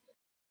flicker.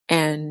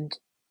 And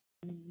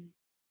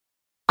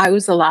I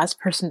was the last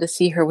person to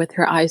see her with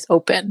her eyes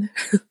open.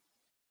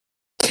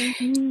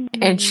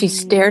 And she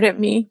stared at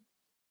me.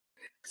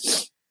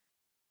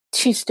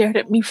 She stared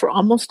at me for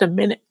almost a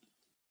minute.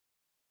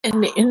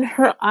 And in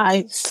her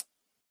eyes,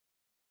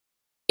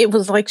 it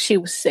was like she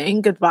was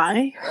saying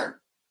goodbye.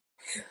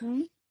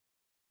 Mm-hmm.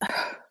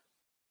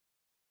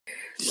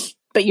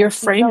 But your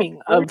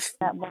framing of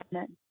that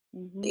moment.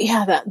 Mm-hmm.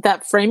 Yeah,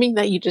 that framing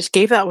that you just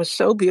gave, that was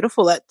so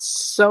beautiful. That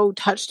so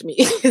touched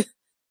me.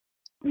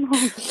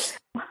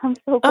 I'm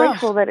so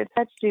grateful that it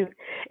touched you.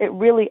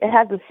 It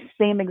has the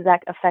same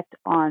exact effect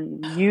on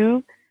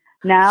you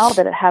now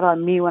that it had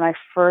on me when I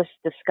first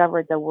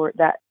rediscovered the word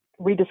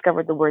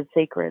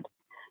sacred.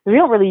 We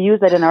don't really use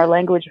it in our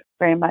language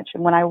very much.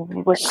 And when I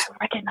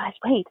recognized,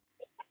 wait,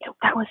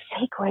 that was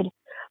sacred.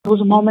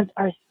 Those moments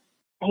are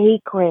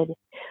sacred.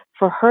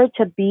 For her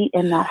to be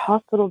in that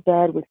hospital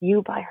bed with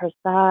you by her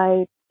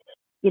side,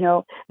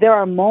 there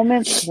are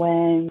moments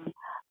when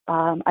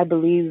I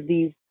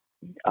believe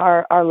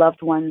our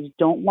loved ones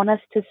don't want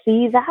us to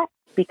see that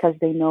because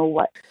they know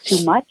what's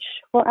too much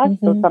for us.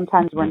 Mm-hmm. So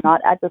sometimes we're not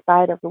at the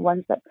side of the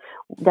ones that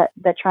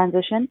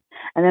transition,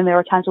 and then there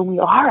are times when we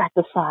are at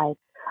the side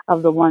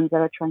of the ones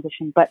that are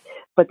transitioned. But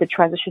the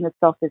transition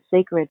itself is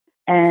sacred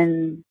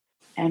and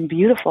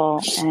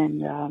beautiful,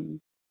 and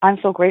I'm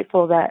so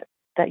grateful that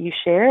you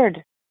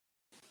shared.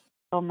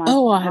 I'm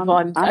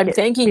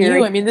thanking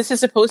you. I mean, this is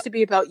supposed to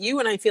be about you,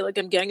 and I feel like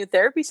I'm getting a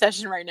therapy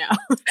session right now.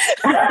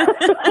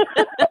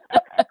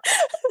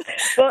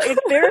 Well, it's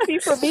therapy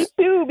for me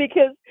too,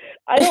 because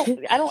I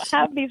don't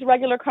have these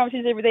regular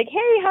conversations every day.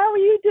 Hey, how are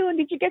you doing?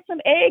 Did you get some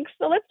eggs?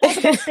 So let's talk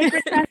about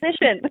sacred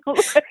transition.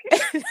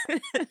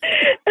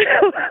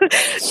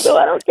 So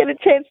I don't get a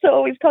chance to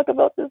always talk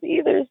about this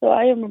either. So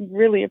I am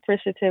really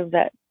appreciative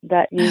that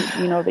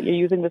you're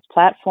using this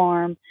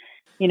platform,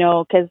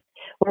 because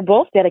we're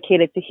both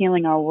dedicated to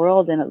healing our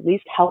world and at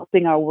least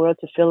helping our world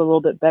to feel a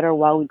little bit better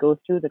while we go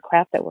through the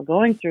crap that we're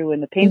going through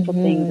and the painful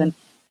things. And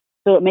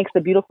so it makes the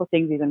beautiful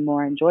things even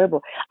more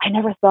enjoyable. I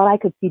never thought I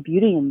could see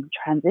beauty in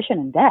transition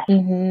and death.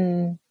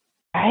 Mm-hmm.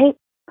 Right?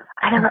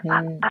 I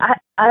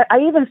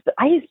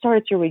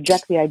started to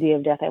reject the idea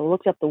of death. I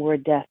looked up the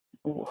word death.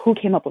 Who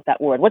came up with that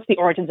word? What's the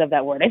origins of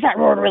that word? Is that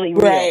word really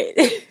real? Right.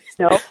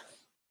 No.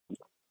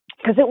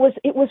 Because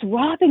it was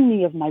robbing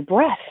me of my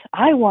breath.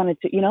 I wanted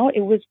to,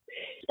 it was,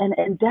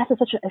 and death is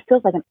it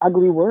feels like an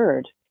ugly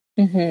word.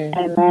 Mm-hmm.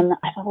 And then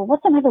I thought, well,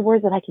 what's another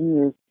word that I can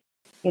use?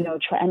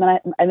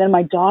 and then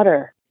my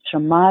daughter,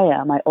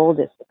 Shamaya, my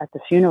oldest, at the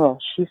funeral,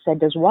 she said,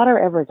 "Does water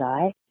ever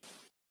die?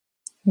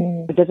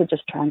 Or does it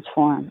just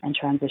transform and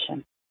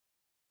transition?"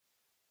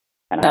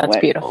 And That's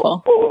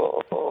beautiful.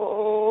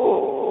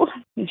 Oh.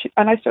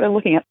 And I started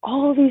looking at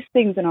all these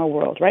things in our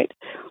world, right?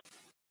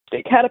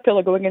 The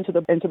caterpillar going into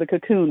the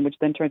cocoon, which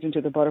then turns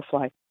into the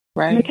butterfly.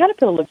 Right. And the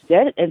caterpillar looks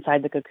dead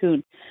inside the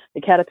cocoon.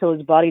 The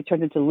caterpillar's body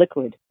turns into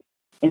liquid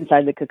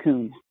inside the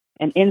cocoon.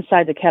 And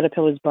inside the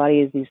caterpillar's body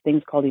is these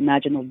things called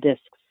imaginal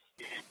discs.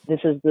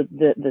 This is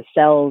the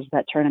cells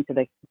that turn into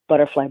the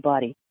butterfly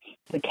body.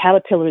 The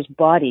caterpillar's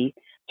body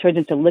turns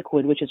into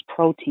liquid, which is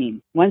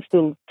protein. Once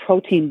the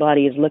protein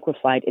body is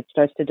liquefied, it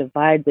starts to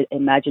divide the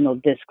imaginal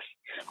discs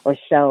or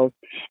cells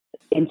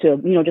into,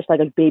 just like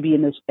a baby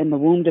in the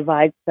womb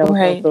divides cells,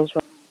 right.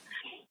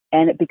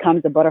 And it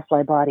becomes a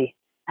butterfly body.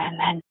 And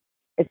then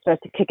it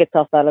starts to kick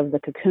itself out of the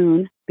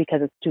cocoon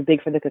because it's too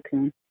big for the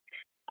cocoon.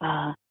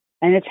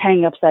 And it's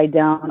hanging upside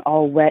down,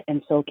 all wet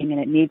and soaking, and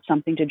it needs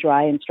something to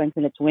dry and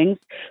strengthen its wings.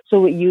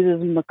 So it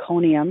uses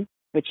meconium,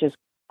 which is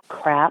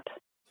crap,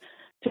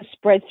 to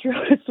spread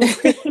through its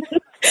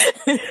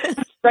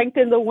wings,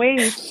 strengthen the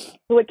wings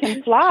so it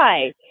can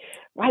fly.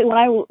 Right?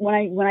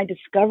 When I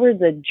discovered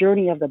the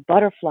journey of the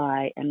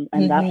butterfly and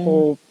that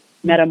whole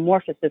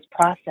metamorphosis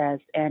process,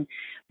 and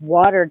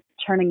water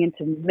turning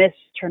into mist,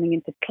 turning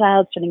into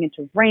clouds, turning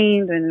into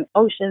rain and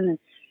ocean,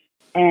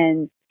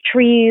 and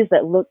trees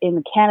that look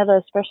in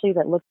Canada, especially,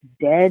 that look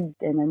dead,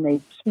 and then they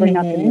spring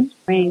up in the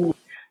spring.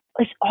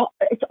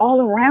 It's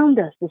all around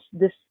us.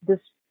 This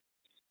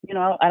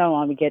I don't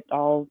want to get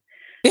all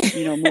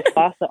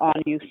Mufasa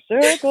on you.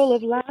 Circle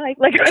of life,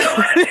 like.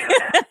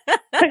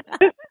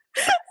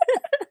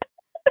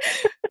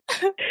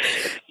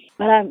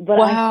 But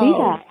wow. I see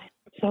that.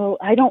 So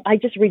I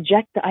just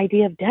reject the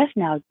idea of death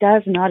now. It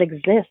does not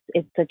exist.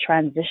 It's a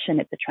transition.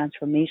 It's a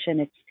transformation.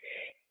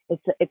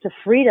 It's a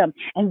freedom.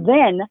 And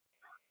then,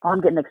 I'm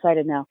getting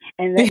excited now.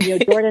 And then,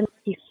 Jordan,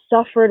 he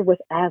suffered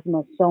with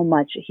asthma so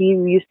much. He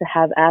used to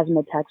have asthma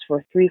attacks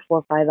for 3,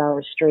 4, 5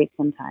 hours straight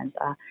sometimes.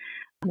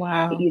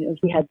 Wow.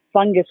 He had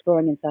fungus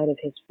growing inside of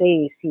his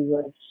face. He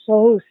was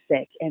so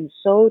sick and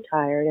so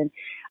tired.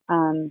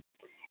 And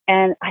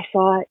I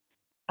thought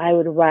I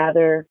would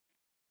rather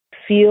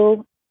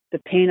feel the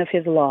pain of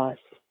his loss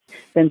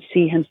than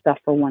see him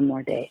suffer one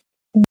more day.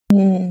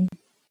 I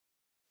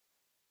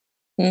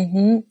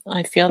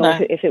feel so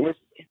that. If it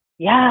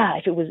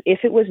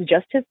was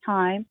just his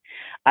time,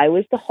 I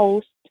was the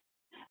host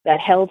that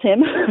held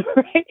him,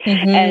 right?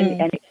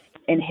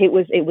 And it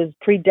was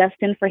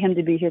predestined for him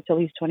to be here till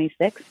he's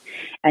 26,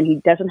 and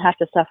he doesn't have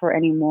to suffer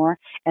anymore.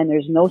 And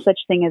there's no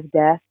such thing as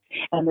death.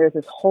 And there's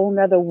this whole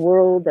nother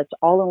world that's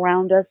all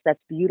around us that's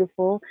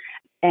beautiful.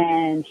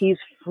 And he's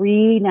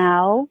free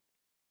now,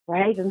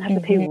 right? He doesn't have to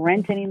pay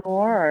rent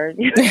anymore, or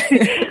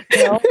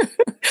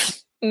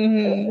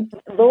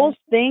those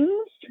things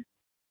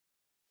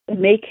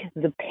make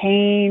the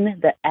pain,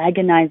 the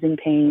agonizing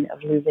pain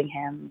of losing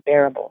him,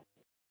 bearable.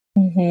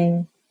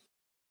 Yeah.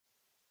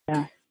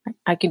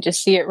 I can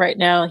just see it right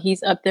now.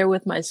 He's up there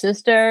with my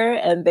sister,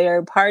 and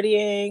they're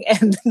partying,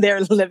 and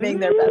they're living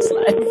their best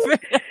life.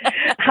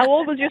 How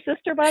old was your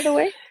sister, by the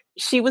way?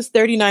 She was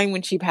 39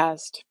 when she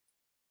passed.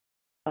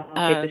 Oh,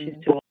 okay, so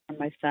she's too old for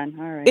my son.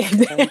 All right.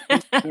 So,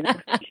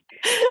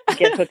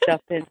 get hooked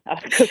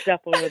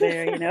up over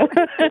there,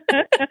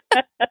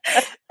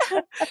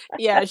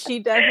 Yeah, she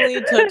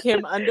definitely took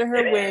him under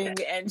her wing,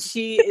 and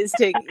she is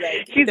taking.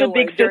 She's a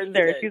big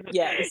sister.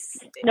 Yes,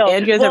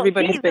 Andrea's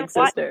everybody's big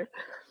sister.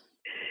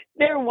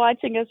 They're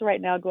watching us right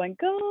now, going,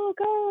 "Go,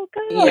 go,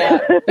 go!"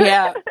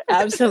 Yeah,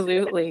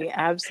 absolutely.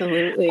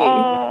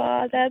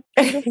 Oh, that's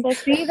beautiful.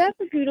 See, that's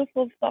a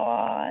beautiful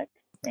thought.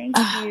 Thank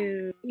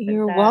you.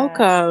 You're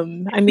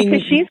welcome. I mean,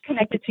 because she's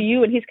connected to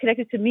you, and he's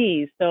connected to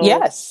me. So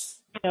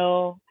yes,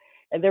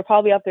 and they're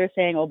probably up there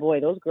saying, "Oh boy,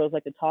 those girls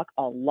like to talk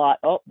a lot."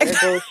 Oh, there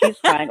goes she's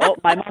crying. Oh,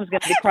 my mom's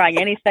going to be crying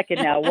any second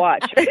now.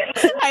 Watch.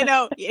 I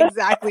know,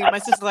 exactly. My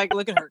sister's like,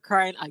 look at her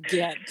crying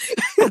again.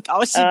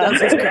 All she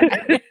does is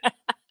cry.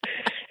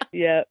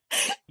 Yeah.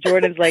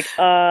 Jordan's like,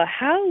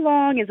 how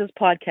long is this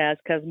podcast?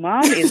 Because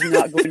mom is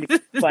not going to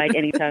be quiet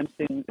anytime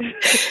soon.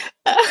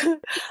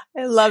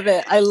 I love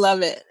it.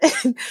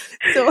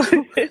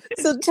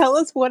 So tell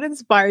us what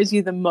inspires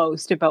you the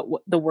most about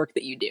the work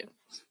that you do.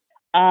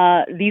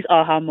 These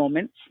aha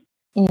moments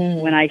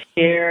when I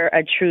share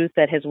a truth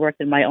that has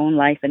worked in my own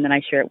life, and then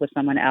I share it with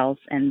someone else,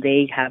 and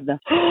they have the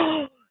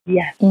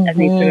yes, and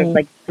they sort of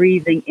like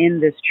breathing in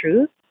this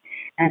truth,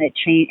 and it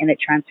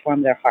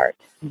transformed their heart.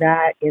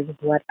 That is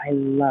what I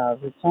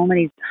love. There's so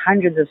many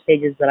hundreds of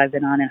stages that I've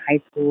been on in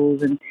high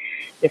schools and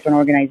different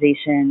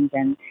organizations,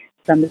 and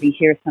somebody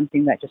hears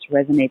something that just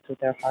resonates with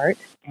their heart,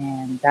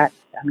 and that's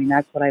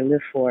what I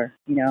live for,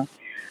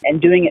 and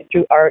doing it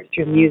through art,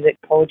 through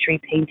music, poetry,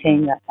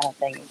 painting, that kind of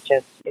thing.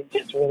 It's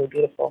just really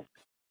beautiful.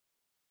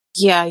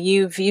 Yeah,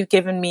 you've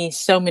given me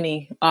so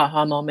many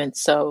aha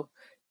moments, so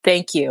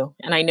thank you.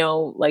 And I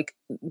know, like,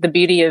 the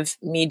beauty of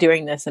me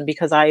doing this, and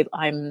because I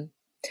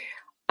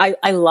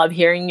I love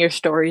hearing your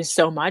stories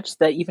so much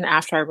that even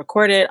after I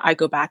record it, I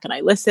go back and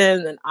I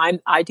listen,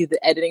 and I do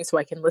the editing so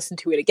I can listen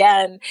to it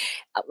again.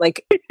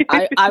 Like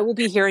I will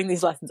be hearing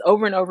these lessons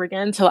over and over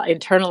again until I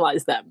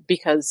internalize them,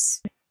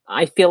 because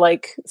I feel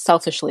like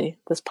selfishly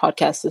this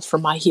podcast is for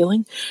my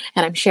healing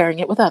and I'm sharing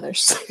it with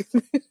others.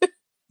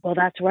 Well,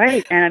 that's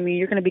right. And I mean,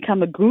 you're going to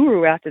become a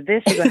guru after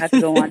this. You're going to have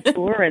to go on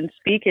tour and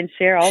speak and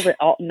share all the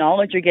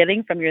knowledge you're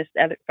getting from your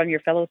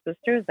fellow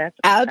sisters. That's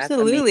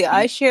Absolutely. I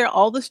amazing. share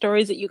all the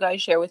stories that you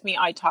guys share with me.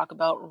 I talk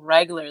about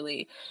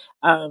regularly.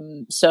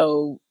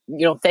 So,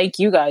 thank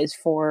you guys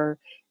for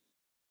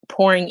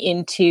pouring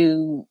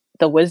into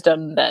the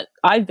wisdom that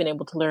I've been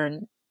able to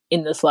learn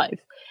in this life.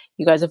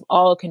 You guys have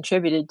all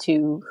contributed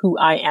to who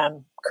I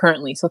am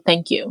currently. So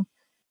thank you.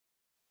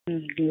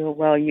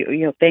 Well,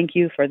 thank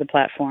you for the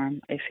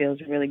platform. It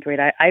feels really great.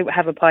 I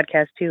have a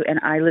podcast too, and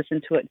I listen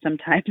to it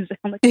sometimes.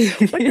 I'm like,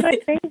 what did I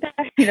say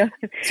that?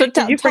 So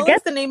tell us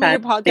the name of your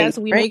podcast, thing,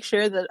 so we right? make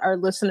sure that our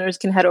listeners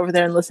can head over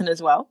there and listen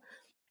as well.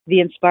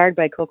 The Inspired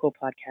by Coco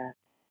podcast.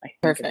 I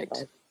think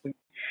Perfect.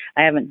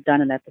 I haven't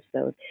done an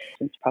episode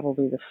since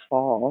probably the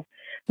fall,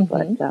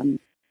 but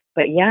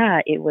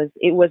yeah, it was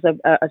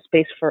a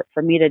space for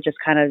me to just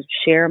kind of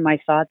share my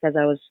thoughts as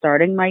I was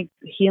starting my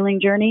healing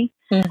journey.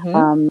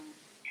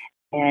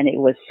 And it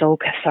was so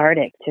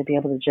cathartic to be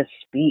able to just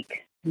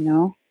speak,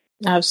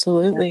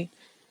 Absolutely. Yeah.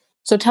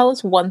 So tell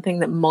us one thing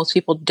that most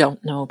people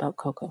don't know about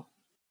Coco.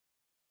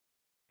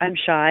 I'm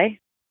shy.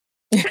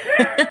 I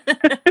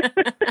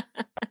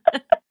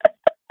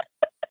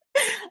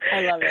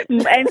love it.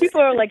 And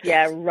people are like,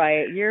 yeah,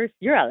 right. You're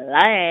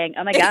lying.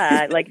 Oh my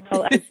God. Like,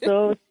 no, I'm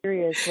so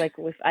serious. Like,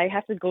 if I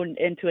have to go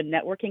into a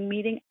networking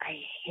meeting,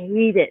 I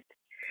hate it.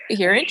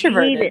 You're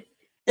introverted.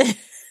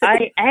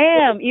 I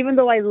am, even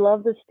though I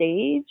love the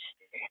stage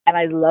and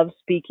I love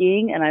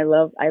speaking and I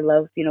love,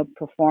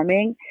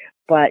 performing,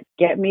 but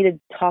get me to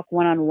talk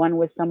one-on-one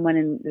with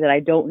someone that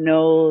I don't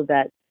know,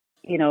 that,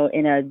 in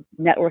a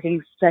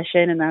networking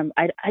session, and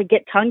I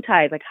get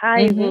tongue-tied, like,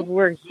 hi,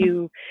 where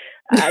you,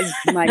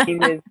 my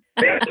name is.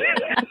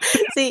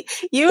 See,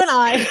 you and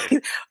I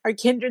are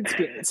kindred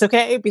spirits,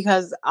 okay?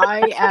 Because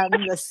I am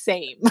the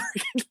same.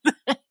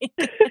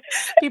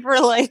 People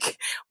are like,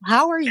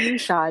 how are you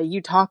shy? You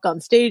talk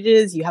on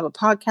stages, you have a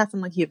podcast.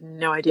 I'm like, you have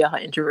no idea how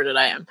introverted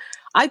I am.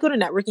 I go to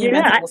networking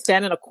events and will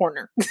stand in a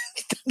corner.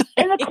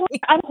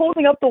 I'm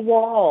holding up the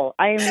wall.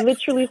 I am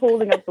literally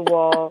holding up the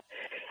wall.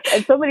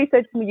 And somebody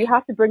said to me, you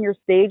have to bring your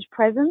stage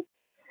presence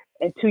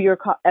to your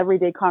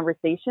everyday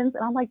conversations.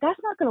 And I'm like, that's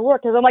not going to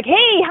work. Because I'm like,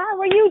 hey, how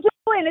are you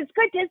doing? It's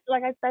good.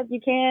 Like I said,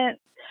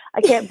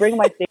 I can't bring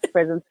my stage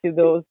presence to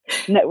those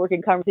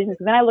networking conversations.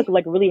 And then I look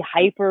like really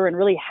hyper and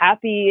really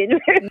happy and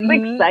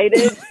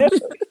excited.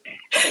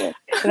 And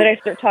then I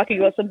start talking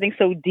about something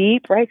so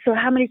deep, right? So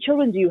how many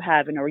children do you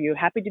have? And are you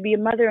happy to be a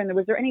mother? And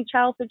was there any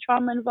childhood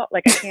trauma involved?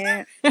 Like,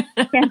 I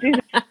can't do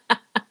that.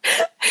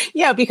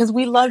 Yeah, because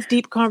we love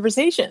deep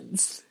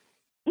conversations.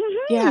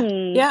 Yeah.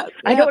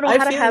 I don't know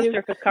how to have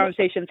surface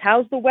conversations.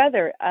 How's the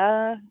weather?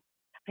 I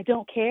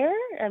don't care.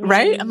 I mean,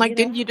 right? I'm like,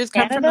 didn't you just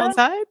come from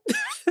outside?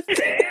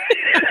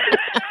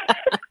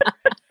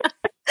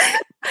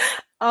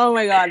 Oh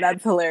my God,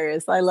 that's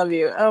hilarious. I love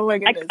you. Oh my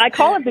goodness. I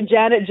call it the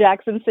Janet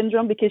Jackson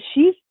syndrome, because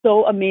she's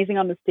so amazing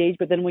on the stage,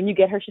 but then when you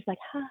get her, she's like,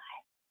 hi.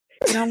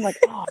 And I'm like,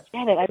 oh,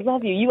 Janet, I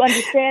love you. You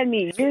understand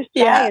me. You're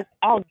shy as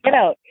all get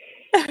out.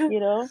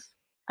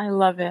 I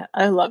love it.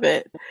 I love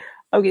it.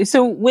 Okay,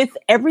 so with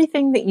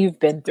everything that you've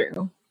been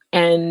through,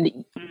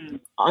 and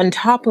on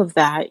top of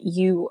that,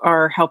 you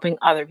are helping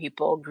other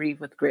people grieve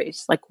with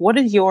grace. Like, what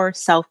does your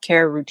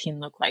self-care routine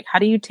look like? How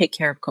do you take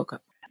care of Coco?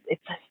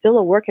 It's still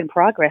a work in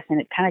progress, and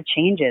it kind of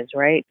changes,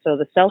 right? So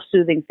the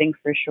self-soothing thing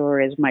for sure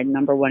is my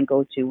number one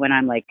go-to when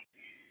I'm like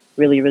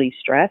really, really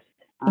stressed.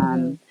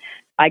 I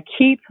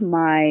keep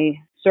my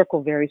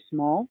circle very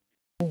small.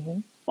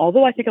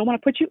 Although I think I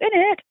want to put you in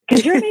it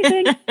because you're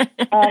amazing.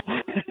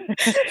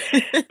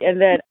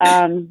 And then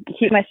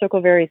keep my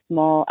circle very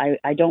small.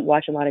 I don't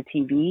watch a lot of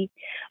TV,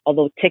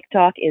 although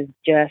TikTok is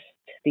just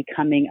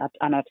becoming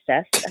I'm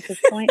obsessed at this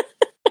point.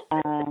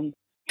 And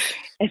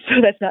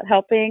so that's not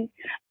helping.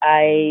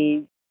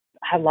 I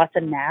have lots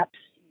of naps,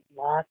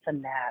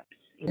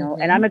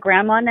 and I'm a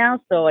grandma now,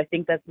 so I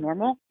think that's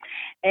normal.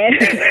 And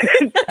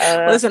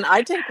listen,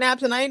 I take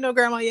naps and I ain't no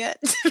grandma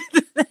yet.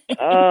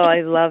 Oh,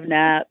 I love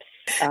naps.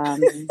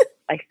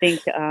 I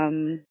think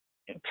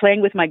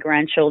playing with my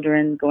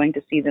grandchildren, going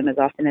to see them as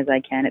often as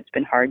I can. It's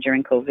been hard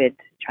during COVID,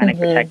 trying to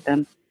protect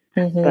them,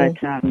 but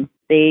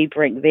they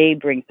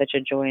bring such a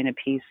joy and a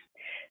peace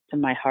to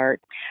my heart.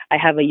 I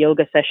have a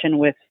yoga session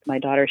with my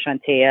daughter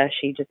Shantea.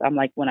 I'm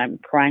like, when I'm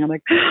crying, I'm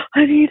like,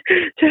 I need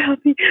to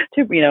help me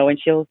to,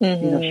 and she'll,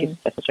 she's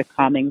got such a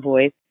calming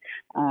voice.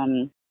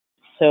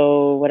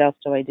 So what else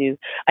do I do?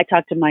 I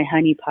talk to my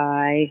honey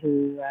pie,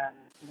 who,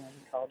 he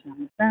calls me on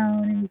the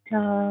phone and we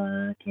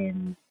talk,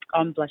 and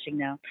I'm blushing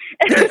now.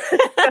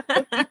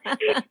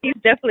 He's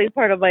definitely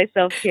part of my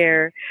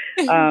self-care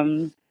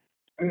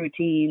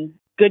routine.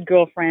 Good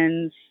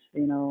girlfriends.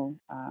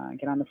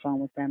 get on the phone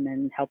with them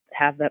and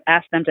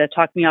ask them to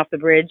talk me off the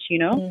bridge,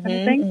 kind of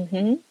thing.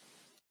 Mm-hmm.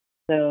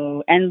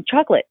 So, and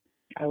chocolate,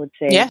 I would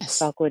say Yes.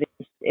 chocolate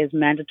is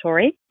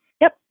mandatory.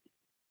 Yep.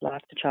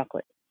 Lots of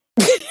chocolate.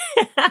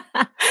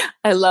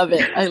 I love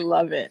it. I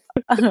love it.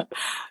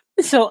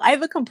 So I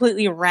have a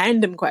completely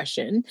random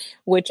question,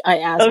 which I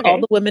ask all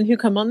Okay. the women who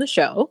come on the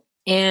show.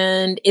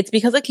 And it's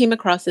because I came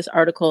across this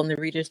article in the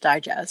Reader's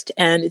Digest.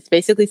 And it's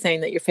basically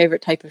saying that your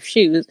favorite type of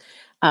shoes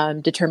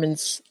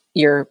determines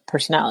your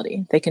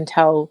personality. They can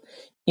tell,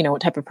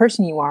 what type of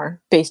person you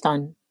are based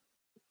on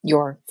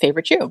your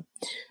favorite shoe.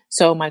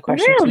 So my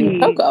question to you, Really?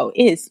 Coco,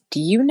 is do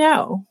you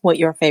know what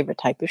your favorite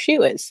type of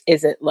shoe is?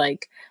 Is it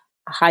like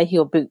a high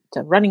heel boot,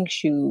 a running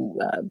shoe,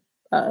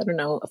 I don't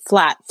know, a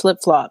flat,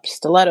 flip-flop,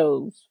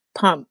 stilettos,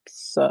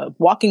 pumps,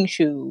 walking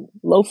shoe,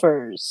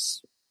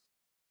 loafers?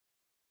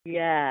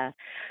 Yeah.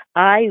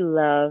 I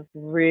love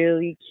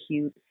really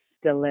cute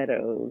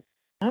stilettos.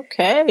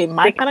 Okay,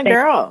 my Thick kind of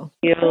girl.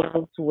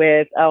 heels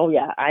with, oh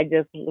yeah,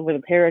 with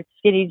a pair of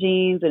skinny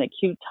jeans and a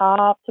cute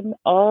top.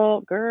 Oh,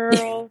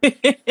 girl.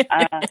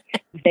 Uh,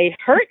 they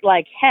hurt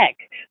like heck,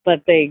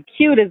 but they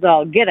cute as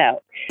all get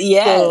out.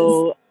 Yes.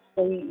 So,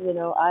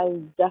 I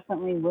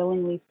definitely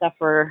willingly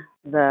suffer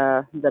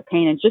the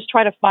pain and just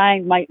try to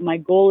find my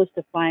goal is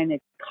to find a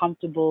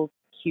comfortable,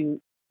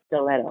 cute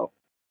stiletto.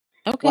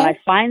 When Okay. I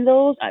find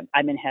those,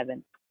 I'm in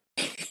heaven.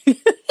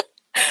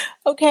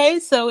 Okay,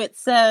 so it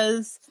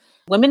says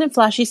women in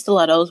flashy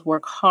stilettos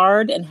work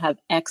hard and have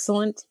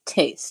excellent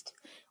taste.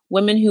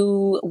 Women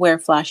who wear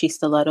flashy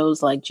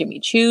stilettos like Jimmy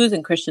Choo's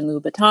and Christian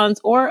Louboutins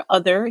or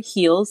other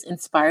heels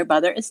inspired by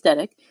their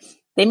aesthetic,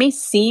 they may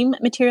seem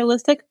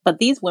materialistic, but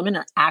these women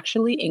are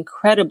actually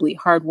incredibly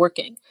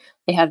hardworking.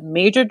 They have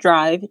major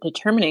drive,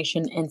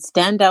 determination, and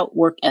standout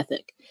work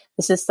ethic.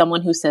 This is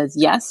someone who says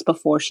yes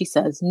before she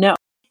says no.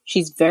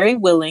 She's very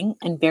willing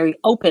and very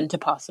open to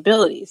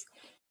possibilities.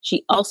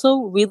 She also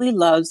really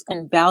loves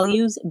and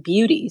values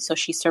beauty, so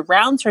she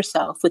surrounds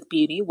herself with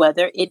beauty,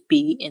 whether it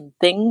be in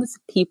things,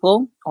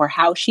 people, or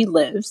how she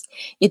lives.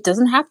 It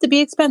doesn't have to be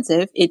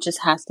expensive, it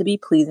just has to be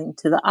pleasing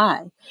to the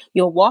eye.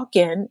 You'll walk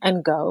in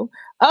and go,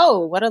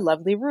 "Oh, what a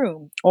lovely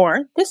room,"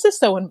 or "This is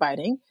so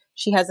inviting."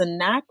 She has a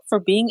knack for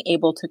being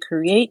able to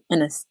create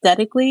an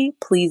aesthetically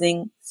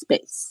pleasing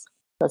space.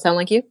 Does that sound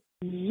like you?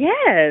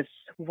 Yes.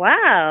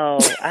 Wow.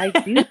 I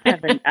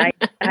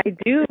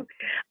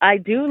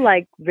do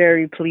like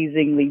very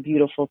pleasingly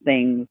beautiful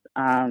things.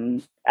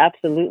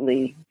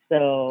 Absolutely.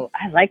 So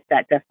I like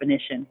that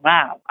definition.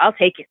 Wow. I'll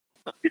take it.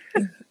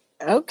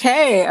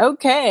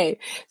 Okay.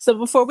 So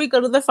before we go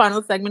to the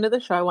final segment of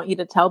the show, I want you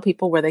to tell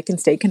people where they can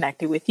stay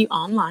connected with you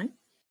online.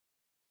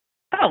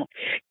 Oh,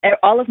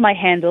 all of my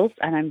handles,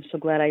 and I'm so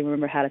glad I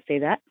remember how to say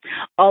that.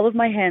 All of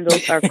my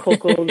handles are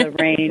Coco,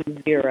 Larain,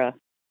 Veira.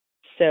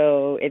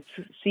 So it's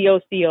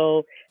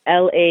COCO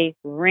LA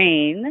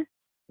Veira.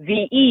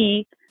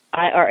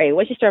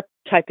 Once you start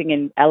typing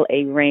in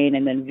LA Rain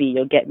and then V,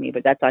 you'll get me.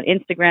 But that's on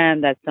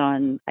Instagram. That's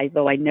on,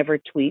 though I never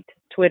tweet,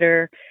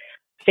 Twitter,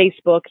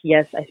 Facebook.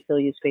 Yes, I still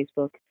use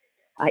Facebook.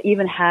 I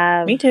even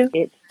have Me too.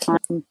 it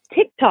on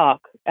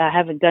TikTok. I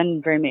haven't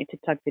done very many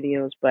TikTok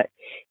videos, but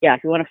yeah,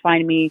 if you want to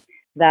find me,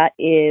 that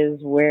is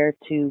where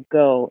to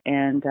go.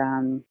 And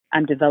I'm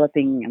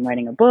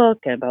writing a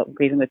book about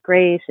grieving with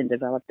grace and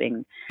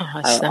developing an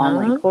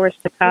online Awesome. course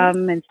to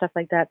come and stuff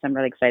like that. So I'm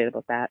really excited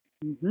about that.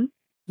 Mm-hmm.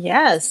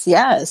 Yes.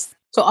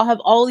 So I'll have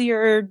all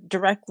your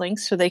direct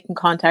links so they can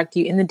contact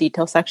you in the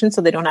detail section so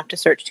they don't have to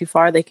search too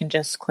far. They can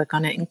just click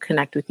on it and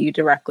connect with you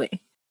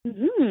directly.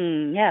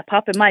 Mm-hmm. Yeah,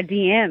 pop in my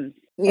DMs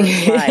or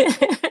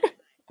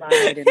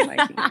slide in my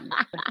DMs.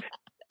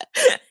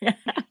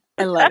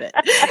 I love it.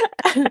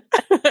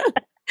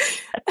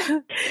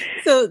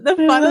 So the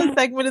final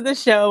segment of the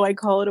show, I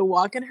call it a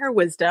walk in her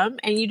wisdom,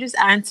 and you just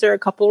answer a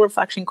couple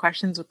reflection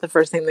questions with the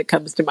first thing that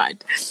comes to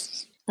mind.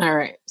 All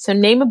right. So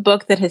name a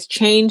book that has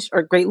changed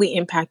or greatly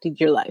impacted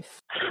your life.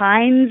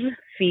 Heinz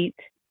Feet,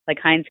 like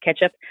Heinz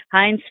ketchup,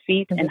 Heinz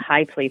Feet and Mm-hmm.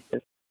 High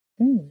Places.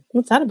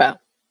 What's that about?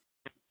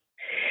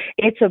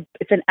 It's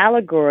an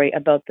allegory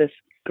about this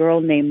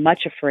girl named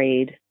Much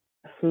Afraid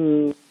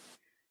who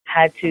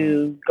had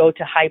to go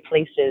to high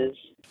places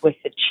with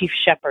the chief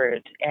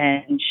shepherd,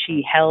 and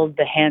she held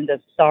the hand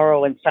of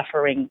sorrow and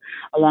suffering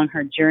along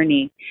her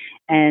journey,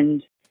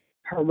 and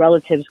her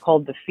relatives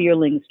called the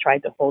fearlings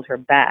tried to hold her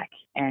back,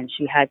 and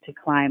she had to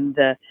climb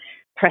the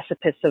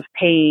precipice of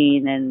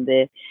pain and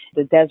the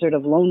desert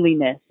of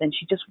loneliness, and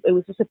it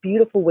was just a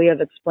beautiful way of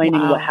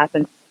explaining what Wow.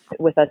 happens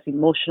with us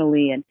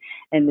emotionally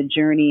and the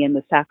journey and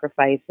the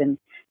sacrifice and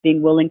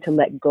being willing to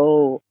let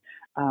go.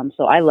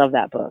 So I love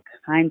that book,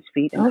 Hind's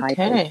Feet and High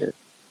Okay. Places.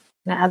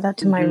 I'm gonna add that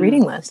to my Mm-hmm.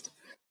 reading list.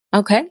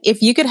 Okay.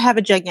 If you could have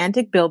a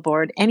gigantic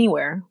billboard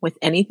anywhere with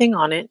anything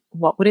on it,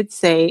 what would it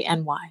say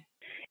and why?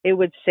 It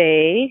would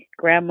say,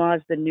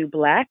 "Grandma's the new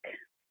black."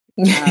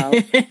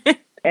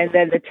 And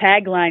then the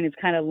tagline is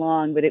kind of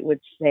long, but it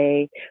would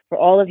say, "For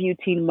all of you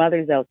teen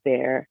mothers out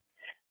there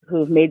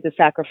who've made the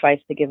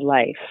sacrifice to give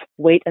life,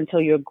 wait until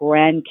your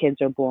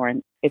grandkids are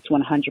born. It's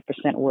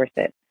 100% worth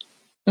it."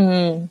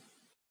 Mm.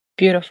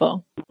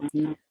 Beautiful.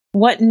 Mhm.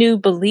 What new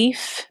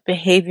belief,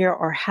 behavior,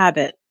 or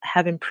habit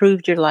have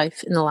improved your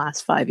life in the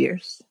last 5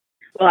 years?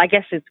 Well, I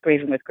guess it's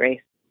Grieving with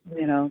Grace,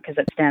 because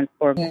it stands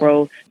for Mm.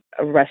 growth,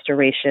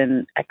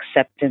 restoration,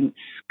 acceptance,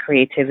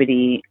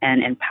 creativity,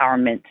 and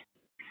empowerment.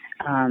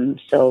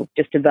 So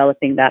just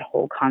developing that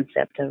whole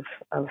concept of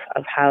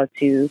how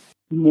to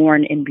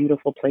mourn in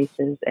beautiful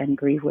places and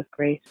grieve with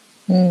grace.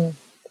 Mm.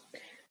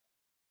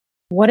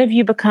 What have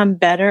you become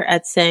better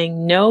at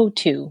saying no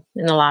to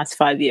in the last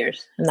 5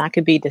 years? And that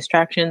could be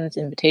distractions,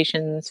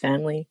 invitations,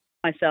 family.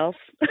 Myself.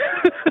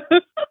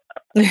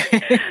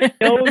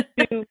 no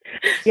to,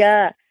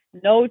 yeah,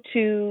 no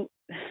to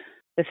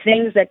the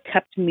things that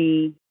kept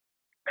me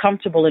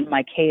comfortable in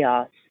my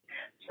chaos,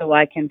 so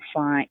I can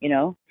find,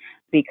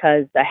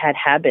 because I had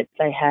habits,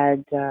 I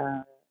had,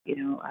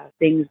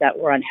 things that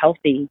were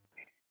unhealthy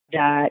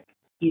that,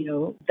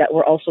 that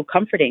were also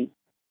comforting.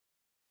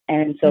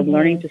 And so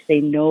learning Mm-hmm. to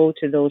say no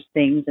to those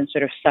things and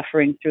sort of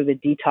suffering through the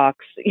detox,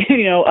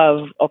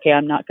 of, okay,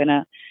 I'm not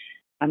gonna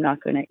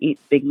eat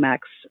Big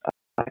Macs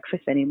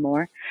breakfast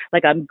anymore.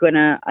 Like I'm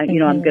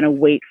Mm-hmm. gonna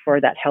wait for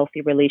that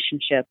healthy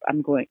relationship.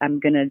 I'm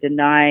gonna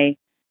deny,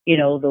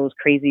 those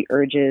crazy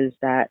urges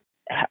that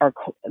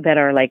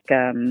are like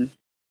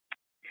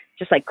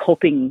just like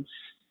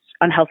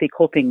unhealthy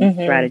coping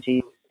Mm-hmm.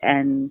 strategies,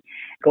 and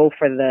go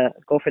for the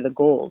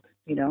gold.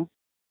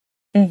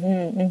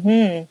 Mm-hmm.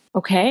 Mm-hmm.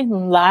 Okay.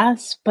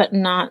 Last but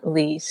not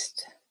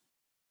least,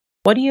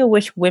 what do you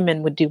wish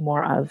women would do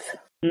more of?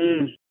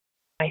 Mm.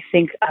 I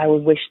think I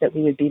would wish that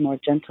we would be more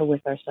gentle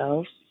with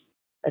ourselves,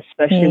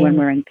 especially when Mm.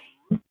 we're in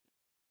pain.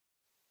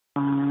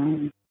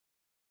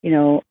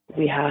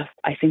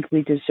 I think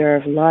we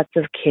deserve lots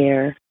of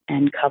care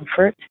and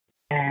comfort.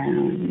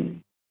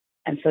 And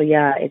so,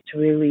 yeah, it's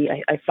really,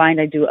 I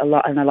find I do a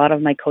lot, and a lot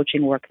of my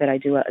coaching work that I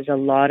do is a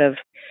lot of,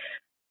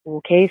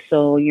 okay,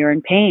 so you're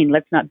in pain.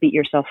 Let's not beat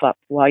yourself up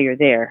while you're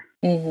there.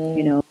 You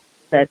Mm-hmm. know,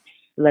 let's,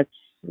 let's,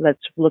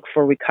 let's look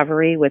for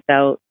recovery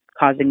without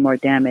causing more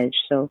damage.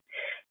 So,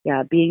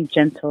 yeah, being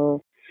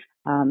gentle,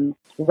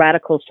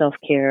 radical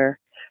self-care,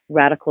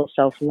 radical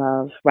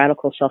self-love,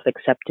 radical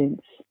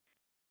self-acceptance,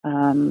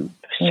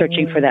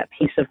 searching for Mm-hmm. that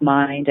peace of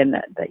mind and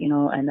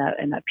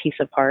that peace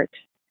of heart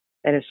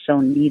that is so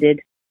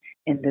needed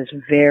in this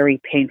very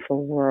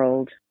painful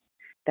world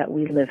that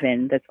we live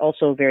in. That's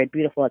also very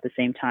beautiful at the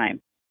same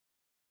time.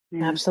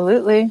 Yeah.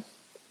 Absolutely.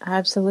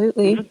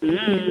 Absolutely.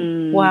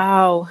 Mm-hmm.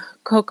 Wow.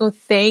 Coco,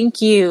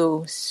 thank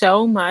you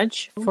so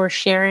much for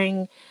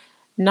sharing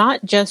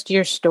not just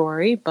your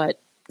story, but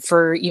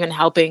for even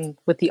helping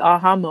with the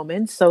aha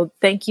moments. So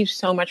thank you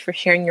so much for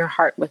sharing your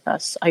heart with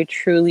us. I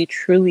truly,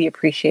 truly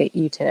appreciate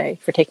you today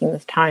for taking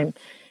this time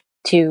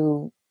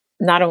to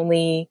not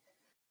only,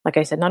 like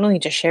I said, not only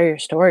just share your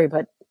story,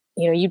 but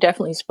you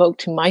definitely spoke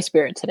to my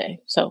spirit today.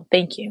 So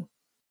thank you.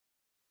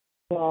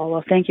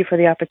 Well, thank you for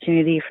the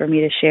opportunity for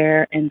me to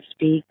share and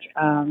speak,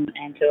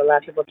 and to allow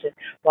people to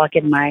walk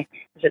in my,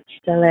 is it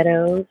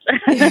stilettos?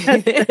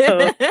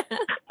 So,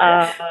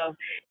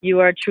 you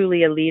are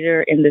truly a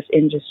leader in this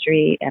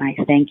industry, and I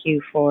thank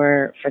you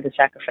for the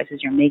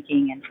sacrifices you're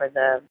making and for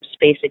the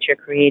space that you're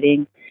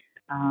creating.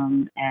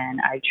 And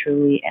I'm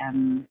truly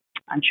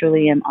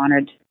am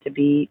honored to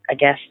be a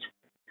guest.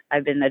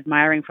 I've been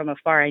admiring from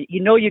afar.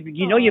 You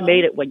Aw.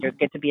 made it when you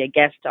get to be a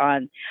guest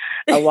on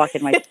a Walk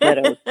in My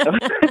Stilettos. So.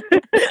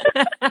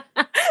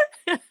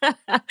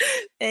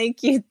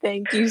 Thank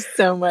you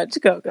so much,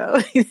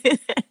 Coco.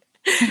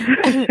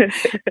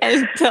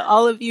 And to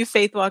all of you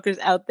faith walkers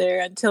out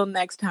there, until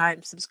next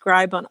time,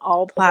 subscribe on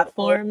all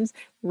platforms,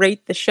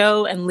 rate the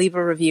show, and leave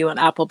a review on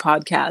Apple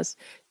Podcasts.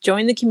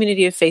 Join the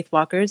community of faith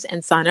walkers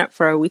and sign up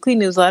for our weekly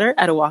newsletter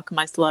at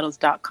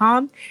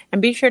awalkinmystilettos.com.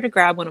 And be sure to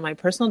grab one of my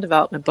personal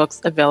development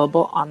books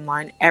available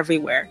online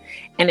everywhere.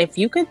 And if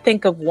you could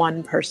think of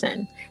one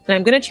person, then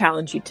I'm going to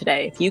challenge you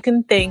today. If you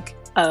can think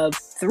of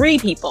 3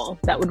 people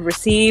that would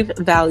receive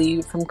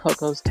value from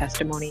Coco's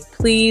testimony,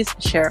 please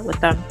share it with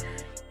them.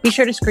 Be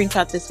sure to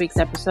screenshot this week's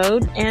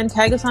episode and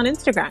tag us on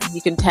Instagram.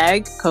 You can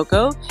tag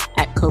Coco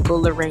at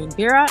Coco Larain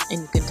Veira,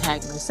 and you can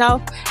tag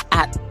myself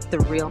at The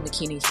Real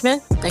McKinney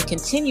Smith, and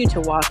continue to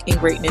walk in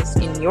greatness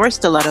in your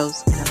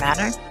stilettos in a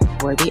manner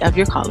worthy of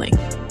your calling.